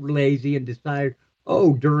got lazy and decided,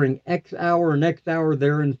 oh, during X hour,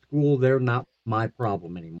 they're in school. They're not my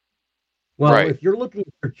problem anymore. Well, Right, if you're looking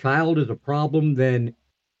at your child as a problem, then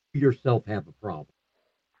you yourself have a problem.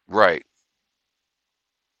 right,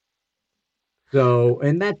 So,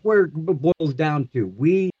 and that's where it boils down to.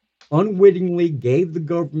 We unwittingly gave the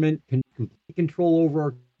government complete control over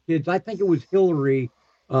our kids. I think it was Hillary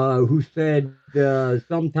who said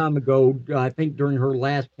some time ago, I think during her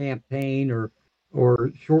last campaign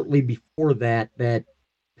or shortly before that, that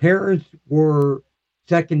parents were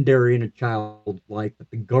secondary in a child's life, but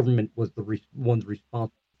the government was the ones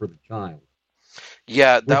responsible for the child,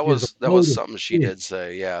 yeah. which is a That was load of something she shit. did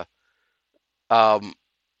say. Yeah, um,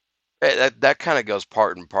 that kind of goes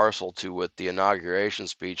part and parcel to with the inauguration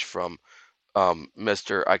speech from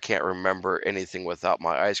Mr. I can't remember anything without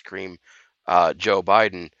my ice cream, Joe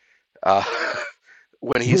Biden, uh,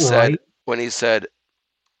 when he said Right. when he said,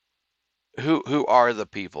 who are the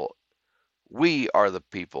people? We are the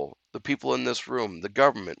people in this room, the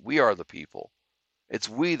government. We are the people. It's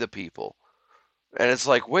we the people. And it's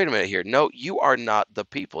like, wait a minute here. No, you are not the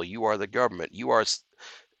people. You are the government. You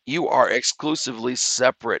are exclusively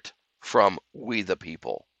separate from we the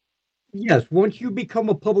people. Yes, once you become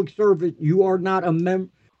a public servant, you are not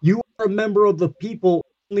you are a member of the people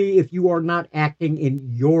only if you are not acting in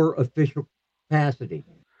your official capacity.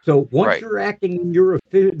 So once Right, you're acting in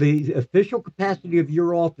the official capacity of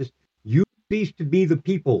your office, you cease to be the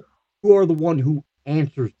people. You are the one who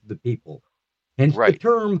answers to the people. Hence the right,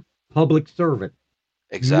 term public servant.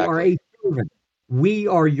 You are exactly. a servant. We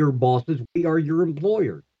are your bosses. We are your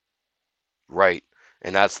employers. Right.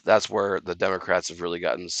 And that's where the Democrats have really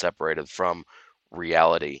gotten separated from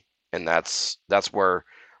reality. And that's where,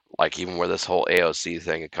 like, even where this whole AOC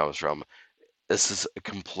thing comes from. This is a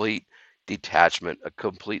complete detachment, a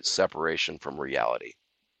complete separation from reality.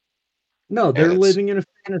 No, And they're it's, living in a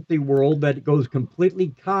fantasy world that goes completely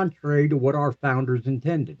contrary to what our founders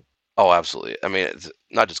intended. oh, absolutely. I mean, it's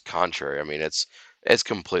not just contrary. I mean, it's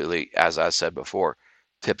completely, as I said before,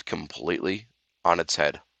 tipped completely on its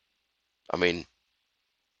head. I mean,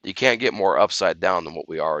 you can't get more upside down than what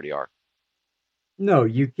we already are. No,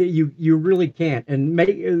 you really can't. And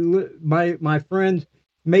my friends,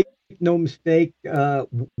 make no mistake.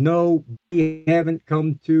 No, we haven't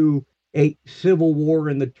come to a civil war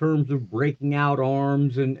in the terms of breaking out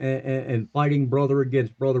arms and fighting brother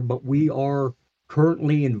against brother, but we are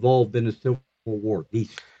currently involved in a civil war. The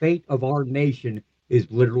fate of our nation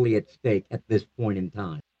is literally at stake at this point in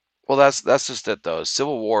time. Well, that's just it though.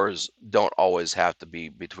 Civil wars don't always have to be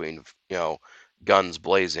between, guns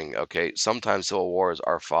blazing, okay? Sometimes civil wars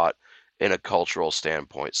are fought in a cultural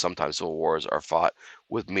standpoint. Sometimes civil wars are fought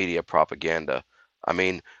with media propaganda. I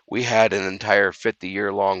mean, we had an entire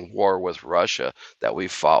 50-year-long war with Russia that we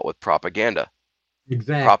fought with propaganda.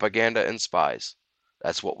 Exactly. Propaganda and spies.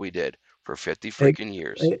 That's what we did for 50 E- freaking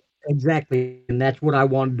years. Exactly. And that's what I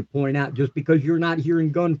wanted to point out. Just because you're not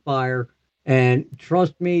hearing gunfire, and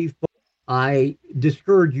trust me, I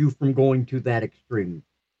discourage you from going to that extreme.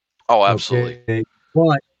 Oh, absolutely. Okay.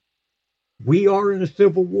 But we are in a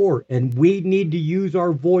civil war and we need to use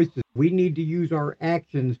our voices. We need to use our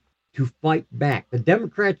actions to fight back. The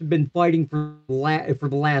Democrats have been fighting for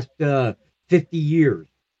the last 50 years.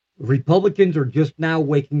 Republicans are just now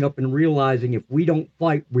waking up and realizing if we don't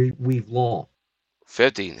fight, we've lost.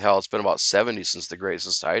 50. Hell, it's been about 70 since the Great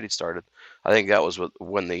Society started. I think that was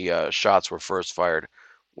when the shots were first fired,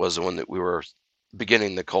 was when we were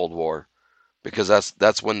beginning the Cold War, because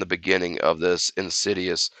that's when the beginning of this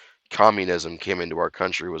insidious communism came into our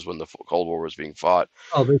country was when the Cold War was being fought.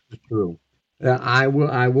 Oh, this is true. I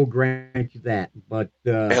will grant you that. But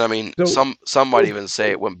And I mean, so some might even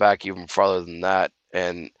say it went back even farther than that.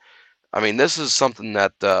 And I mean, this is something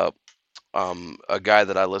that a guy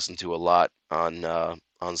that I listen to a lot on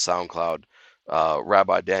SoundCloud,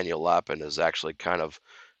 Rabbi Daniel Lapin, is actually kind of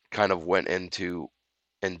went into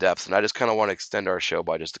in depth. And I just kind of want to extend our show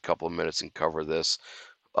by just a couple of minutes and cover this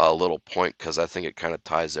little point because I think it kind of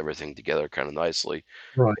ties everything together kind of nicely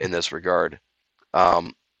right, in this regard.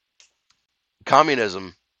 Um,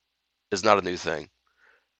 Communism is not a new thing,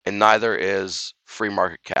 and neither is free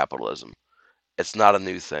market capitalism. It's not a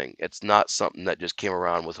new thing. It's not something that just came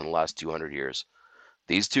around within the last 200 years.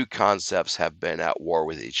 These two concepts have been at war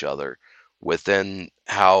with each other within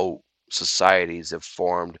how societies have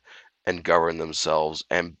formed and governed themselves,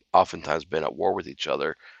 and oftentimes been at war with each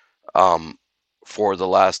other um, for the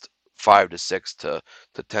last 5 to 6 to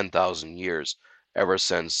 10,000 years, ever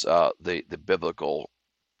since the biblical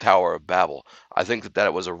Tower of Babel. I think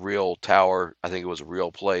that was a real tower. I think it was a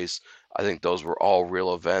real place. I think those were all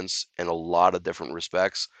real events in a lot of different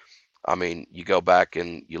respects. I mean, you go back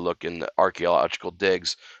and you look in the archaeological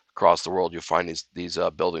digs across the world, you'll find these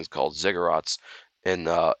buildings called ziggurats in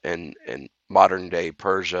modern day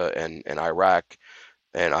Persia and Iraq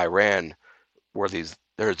and Iran, where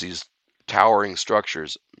there's these towering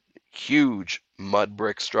structures, huge mud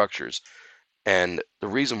brick structures. And the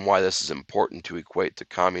reason why this is important to equate to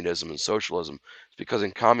communism and socialism is because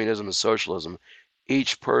in communism and socialism,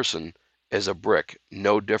 each person is a brick,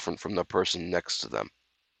 no different from the person next to them.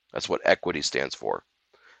 That's what equity stands for.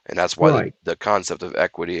 And that's why right. the concept of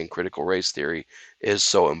equity and critical race theory is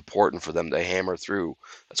so important for them to hammer through.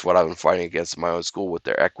 That's what I've been fighting against in my own school with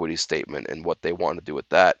their equity statement, and what they want to do with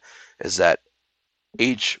that is that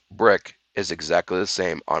each brick is exactly the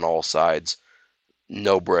same on all sides.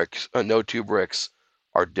 No two bricks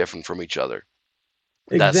are different from each other.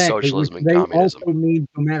 That's Exactly, which socialism and they communism. also mean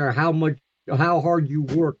no matter how hard you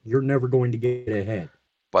work, you're never going to get ahead.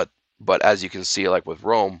 But as you can see, like with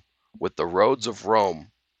Rome, with the roads of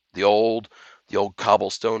Rome, the old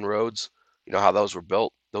cobblestone roads, you know how those were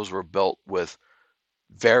built? Those were built with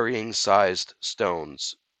varying sized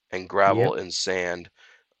stones and gravel Yep, and sand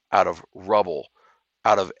out of rubble,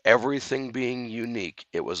 out of everything being unique.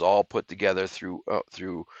 It was all put together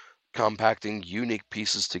through compacting unique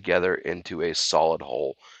pieces together into a solid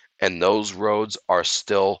whole. And those roads are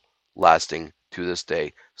still lasting to this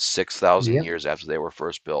day, 6,000 yep, years after they were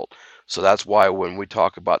first built. So that's why when we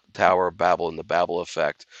talk about the Tower of Babel and the Babel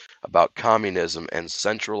effect, about communism and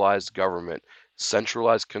centralized government,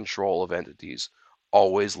 centralized control of entities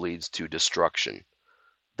always leads to destruction.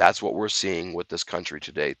 That's what we're seeing with this country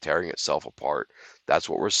today, tearing itself apart. That's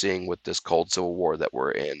what we're seeing with this cold civil war that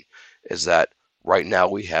we're in, is that right now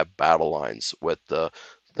we have battle lines with the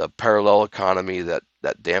parallel economy that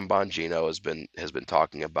Dan Bongino has been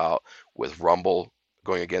talking about, with Rumble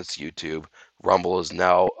going against YouTube. Rumble is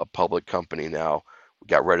now a public company now. We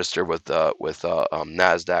got registered with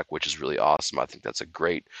Nasdaq, which is really awesome. I think that's a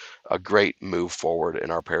great move forward in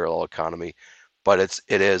our parallel economy. But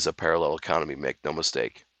it is a parallel economy, make no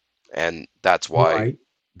mistake. And that's why right.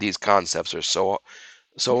 these concepts are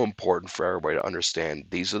so important for everybody to understand.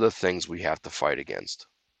 These are the things we have to fight against.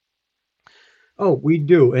 Oh, we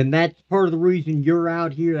do, and that's part of the reason you're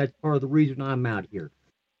out here. That's part of the reason I'm out here.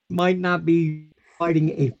 Might not be fighting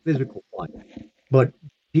a physical fight, but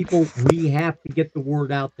people, we have to get the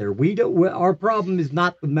word out there. We don't. Our problem is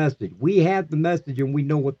not the message. We have the message, and we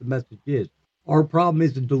know what the message is. Our problem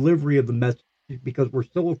is the delivery of the message because we're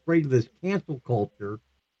so afraid of this cancel culture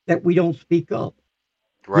that we don't speak up.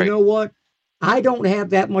 You Right. know what? I don't have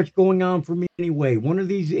that much going on for me anyway. One of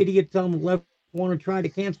these idiots on the left want to try to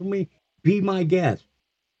cancel me. Be my guest.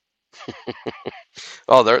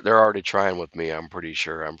 Oh, they're already trying with me. I'm pretty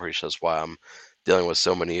sure. I'm pretty sure that's why I'm dealing with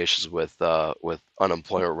so many issues with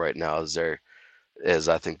unemployment right now. Is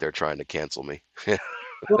I think they're trying to cancel me.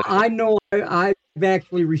 Well, I know I've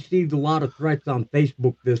actually received a lot of threats on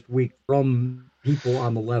Facebook this week from people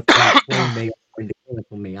on the left who claim they are going to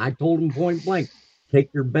cancel me. I told them point blank,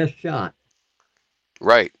 take your best shot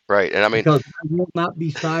Right, right. And I mean, because I will not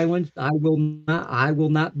be silenced. I will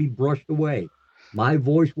not be brushed away. My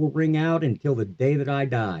voice will ring out until the day that I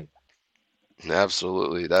die.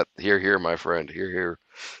 absolutely. That here, my friend. Here.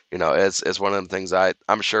 It's one of them things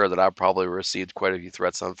I'm sure that I've probably received quite a few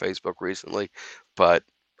threats on Facebook recently, but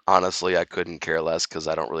honestly, I couldn't care less because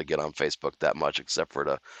I don't really get on Facebook that much except for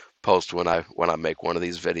to post when I make one of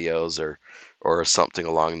these videos or something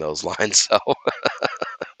along those lines. So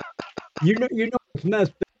You know what's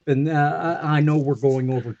messed up? and I know we're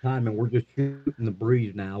going over time and we're just shooting the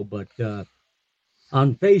breeze now, but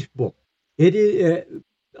on Facebook, it is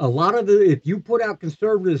a lot of the if you put out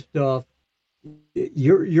conservative stuff,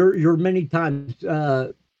 you're many times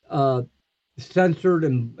censored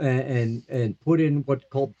and put in what's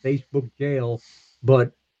called Facebook jail.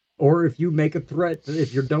 But or if you make a threat,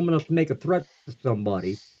 if you're dumb enough to make a threat to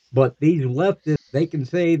somebody, but these leftists they can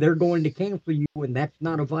say they're going to cancel you, and that's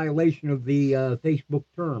not a violation of the Facebook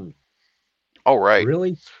terms. Oh, right.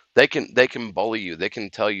 Really? They can bully you. They can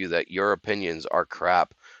tell you that your opinions are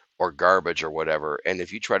crap or garbage or whatever. And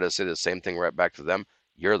if you try to say the same thing right back to them,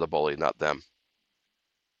 you're the bully, not them.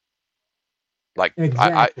 Like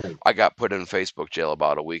Exactly. I got put in Facebook jail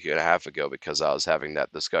about a week and a half ago because I was having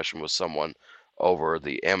that discussion with someone over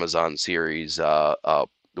the Amazon series,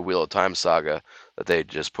 the Wheel of Time saga that they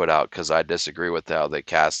just put out because I disagree with how they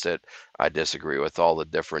cast it. I disagree with all the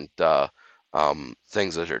different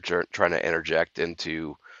things that are trying to interject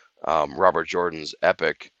into Robert Jordan's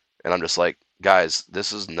epic, and I'm just like, guys,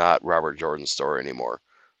 this is not Robert Jordan's story anymore.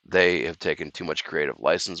 They have taken too much creative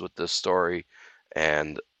license with this story,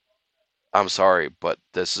 and I'm sorry, but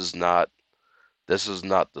this is not the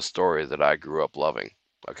story that I grew up loving.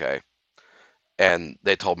 Okay, and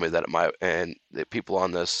they told me that and the people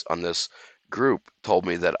on this group told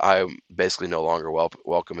me that I'm basically no longer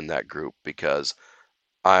welcome in that group because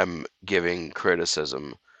I'm giving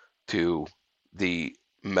criticism to the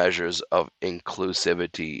measures of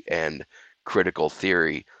inclusivity and critical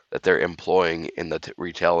theory that they're employing in the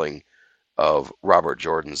retelling of Robert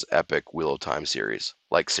Jordan's epic Wheel of Time series.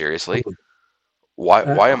 Like seriously, why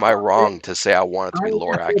Uh, why I, am I wrong to say I want it to be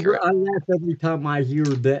lore accurate? I laugh every time I hear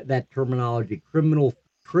that terminology,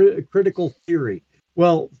 critical theory.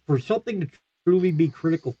 Well, for something to truly be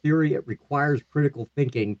critical theory, it requires critical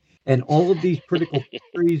thinking, and all of these critical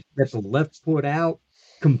theories that the left put out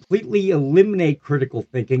completely eliminate critical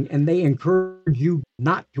thinking, and they encourage you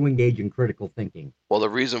not to engage in critical thinking. Well, the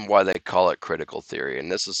reason why they call it critical theory,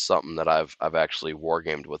 and this is something that I've actually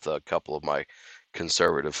wargamed with a couple of my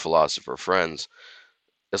conservative philosopher friends,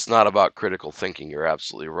 it's not about critical thinking, you're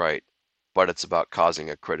absolutely right, but it's about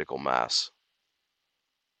causing a critical mass.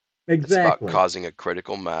 It's about Exactly. causing a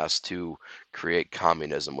critical mass to create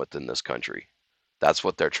communism within this country. That's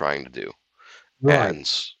what they're trying to do. Right. And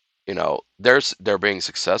they're being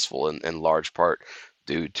successful in large part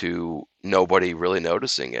due to nobody really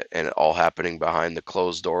noticing it and it all happening behind the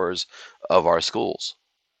closed doors of our schools,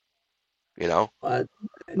 you know? Uh,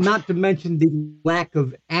 Not to mention the lack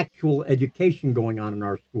of actual education going on in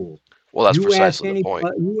our schools. Well, that's You ask precisely the any, point.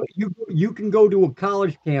 you can go to a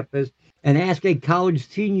college campus and ask a college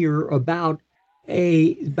senior about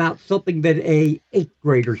something that a eighth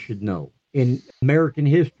grader should know in American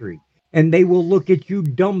history, and they will look at you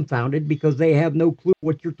dumbfounded because they have no clue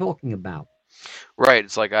what you're talking about. Right.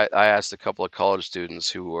 It's like I asked a couple of college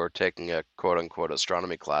students who were taking a quote unquote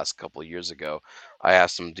astronomy class a couple of years ago. I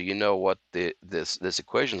asked them, "Do you know what this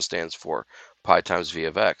equation stands for? Pi times v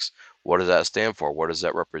of x. What does that stand for? What does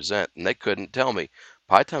that represent?" And they couldn't tell me.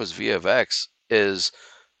 Pi times v of x is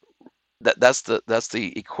that's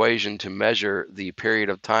the equation to measure the period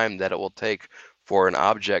of time that it will take for an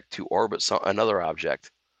object to orbit another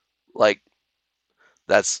object. Like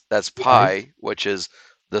that's Right. pi, which is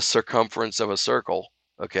the circumference of a circle,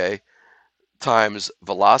 okay, times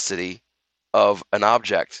velocity of an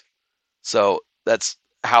object. So that's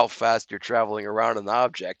how fast you're traveling around an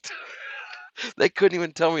object. They couldn't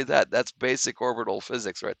even tell me that. That's basic orbital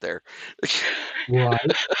physics right there. Right.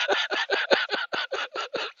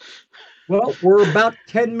 Well, we're about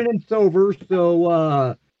 10 minutes over,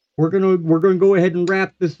 so we're gonna go ahead and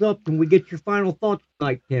wrap this up. Can we get your final thoughts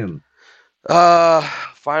tonight, Tim? uh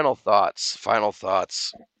Final thoughts. Final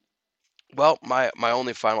thoughts. Well, my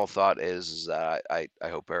only final thought is that I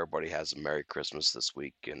hope everybody has a Merry Christmas this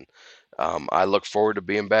week, and I look forward to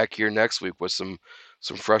being back here next week with some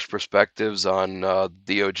fresh perspectives on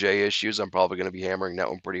DOJ issues. I'm probably going to be hammering that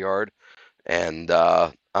one pretty hard, and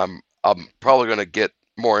I'm probably going to get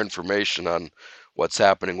more information on what's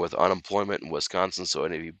happening with unemployment in Wisconsin. So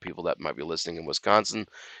any of you people that might be listening in Wisconsin,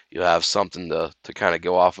 you'll have something to kind of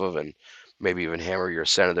go off of, and maybe even hammer your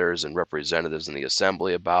senators and representatives in the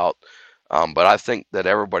assembly about. But I think that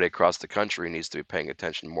everybody across the country needs to be paying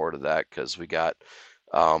attention more to that because we got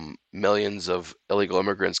millions of illegal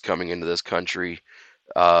immigrants coming into this country,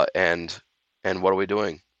 and what are we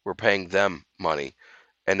doing? We're paying them money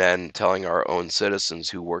and then telling our own citizens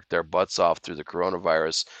who worked their butts off through the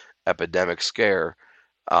coronavirus epidemic scare,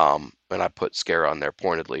 and I put scare on there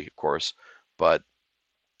pointedly, of course, but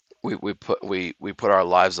we put our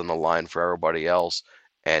lives on the line for everybody else,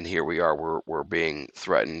 and here we are. We're being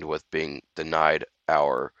threatened with being denied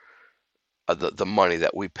our the money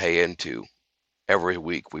that we pay into every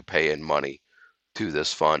week. We pay in money to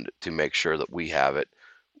this fund to make sure that we have it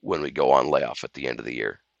when we go on layoff at the end of the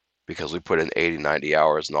year, because we put in 80, 90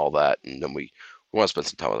 hours and all that, and then we want to spend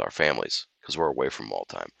some time with our families because we're away from them all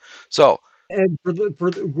the time. So, And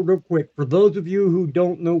real quick, for those of you who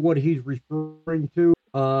don't know what he's referring to,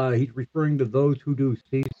 he's referring to those who do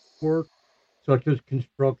seasonal work, such as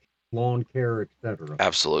construction, lawn care, etc.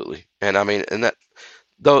 absolutely. And I mean, and that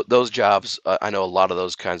those jobs, I know a lot of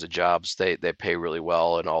those kinds of jobs, they pay really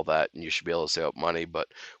well and all that, and you should be able to save up money. But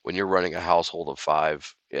when you're running a household of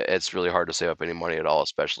five, it's really hard to save up any money at all,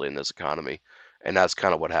 especially in this economy. And that's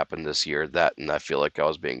kind of what happened this year. That, and I feel like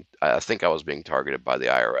I think I was being targeted by the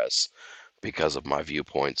IRS because of my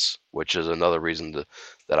viewpoints, which is another reason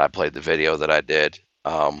that I played the video that I did.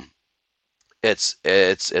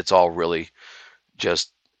 It's all really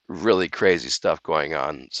just really crazy stuff going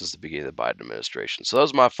on since the beginning of the Biden administration. So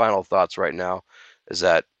those are my final thoughts right now, is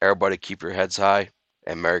that everybody keep your heads high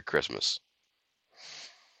and Merry Christmas.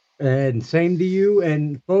 And same to you.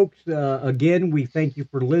 And folks, again, we thank you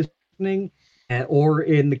for listening. Or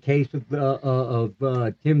in the case of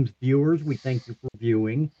Tim's viewers, we thank you for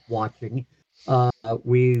viewing, watching.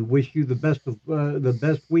 We wish you the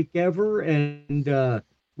best week ever, and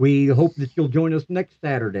we hope that you'll join us next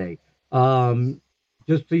Saturday. Um,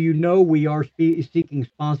 just so you know, we are seeking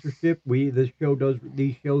sponsorship.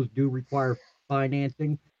 These shows do require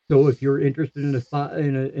financing. So if you're interested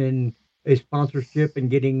in a sponsorship and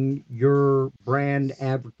getting your brand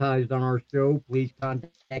advertised on our show, please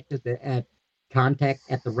contact us at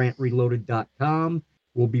contact@therantreloaded.com.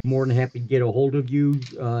 We'll be more than happy to get a hold of you,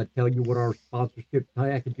 tell you what our sponsorship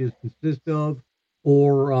packages consist of,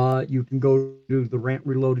 or you can go to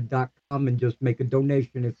therantreloaded.com and just make a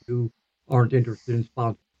donation if you aren't interested in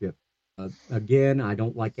sponsorship. Again, I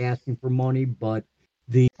don't like asking for money, but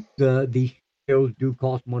these shows do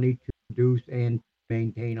cost money to produce and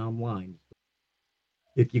maintain online.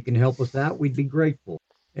 If you can help us out, we'd be grateful.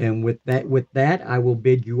 And with that, I will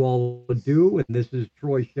bid you all adieu. And this is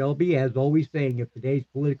Troy Shelby, as always, saying if today's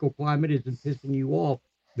political climate isn't pissing you off,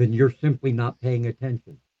 then you're simply not paying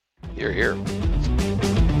attention. You're here.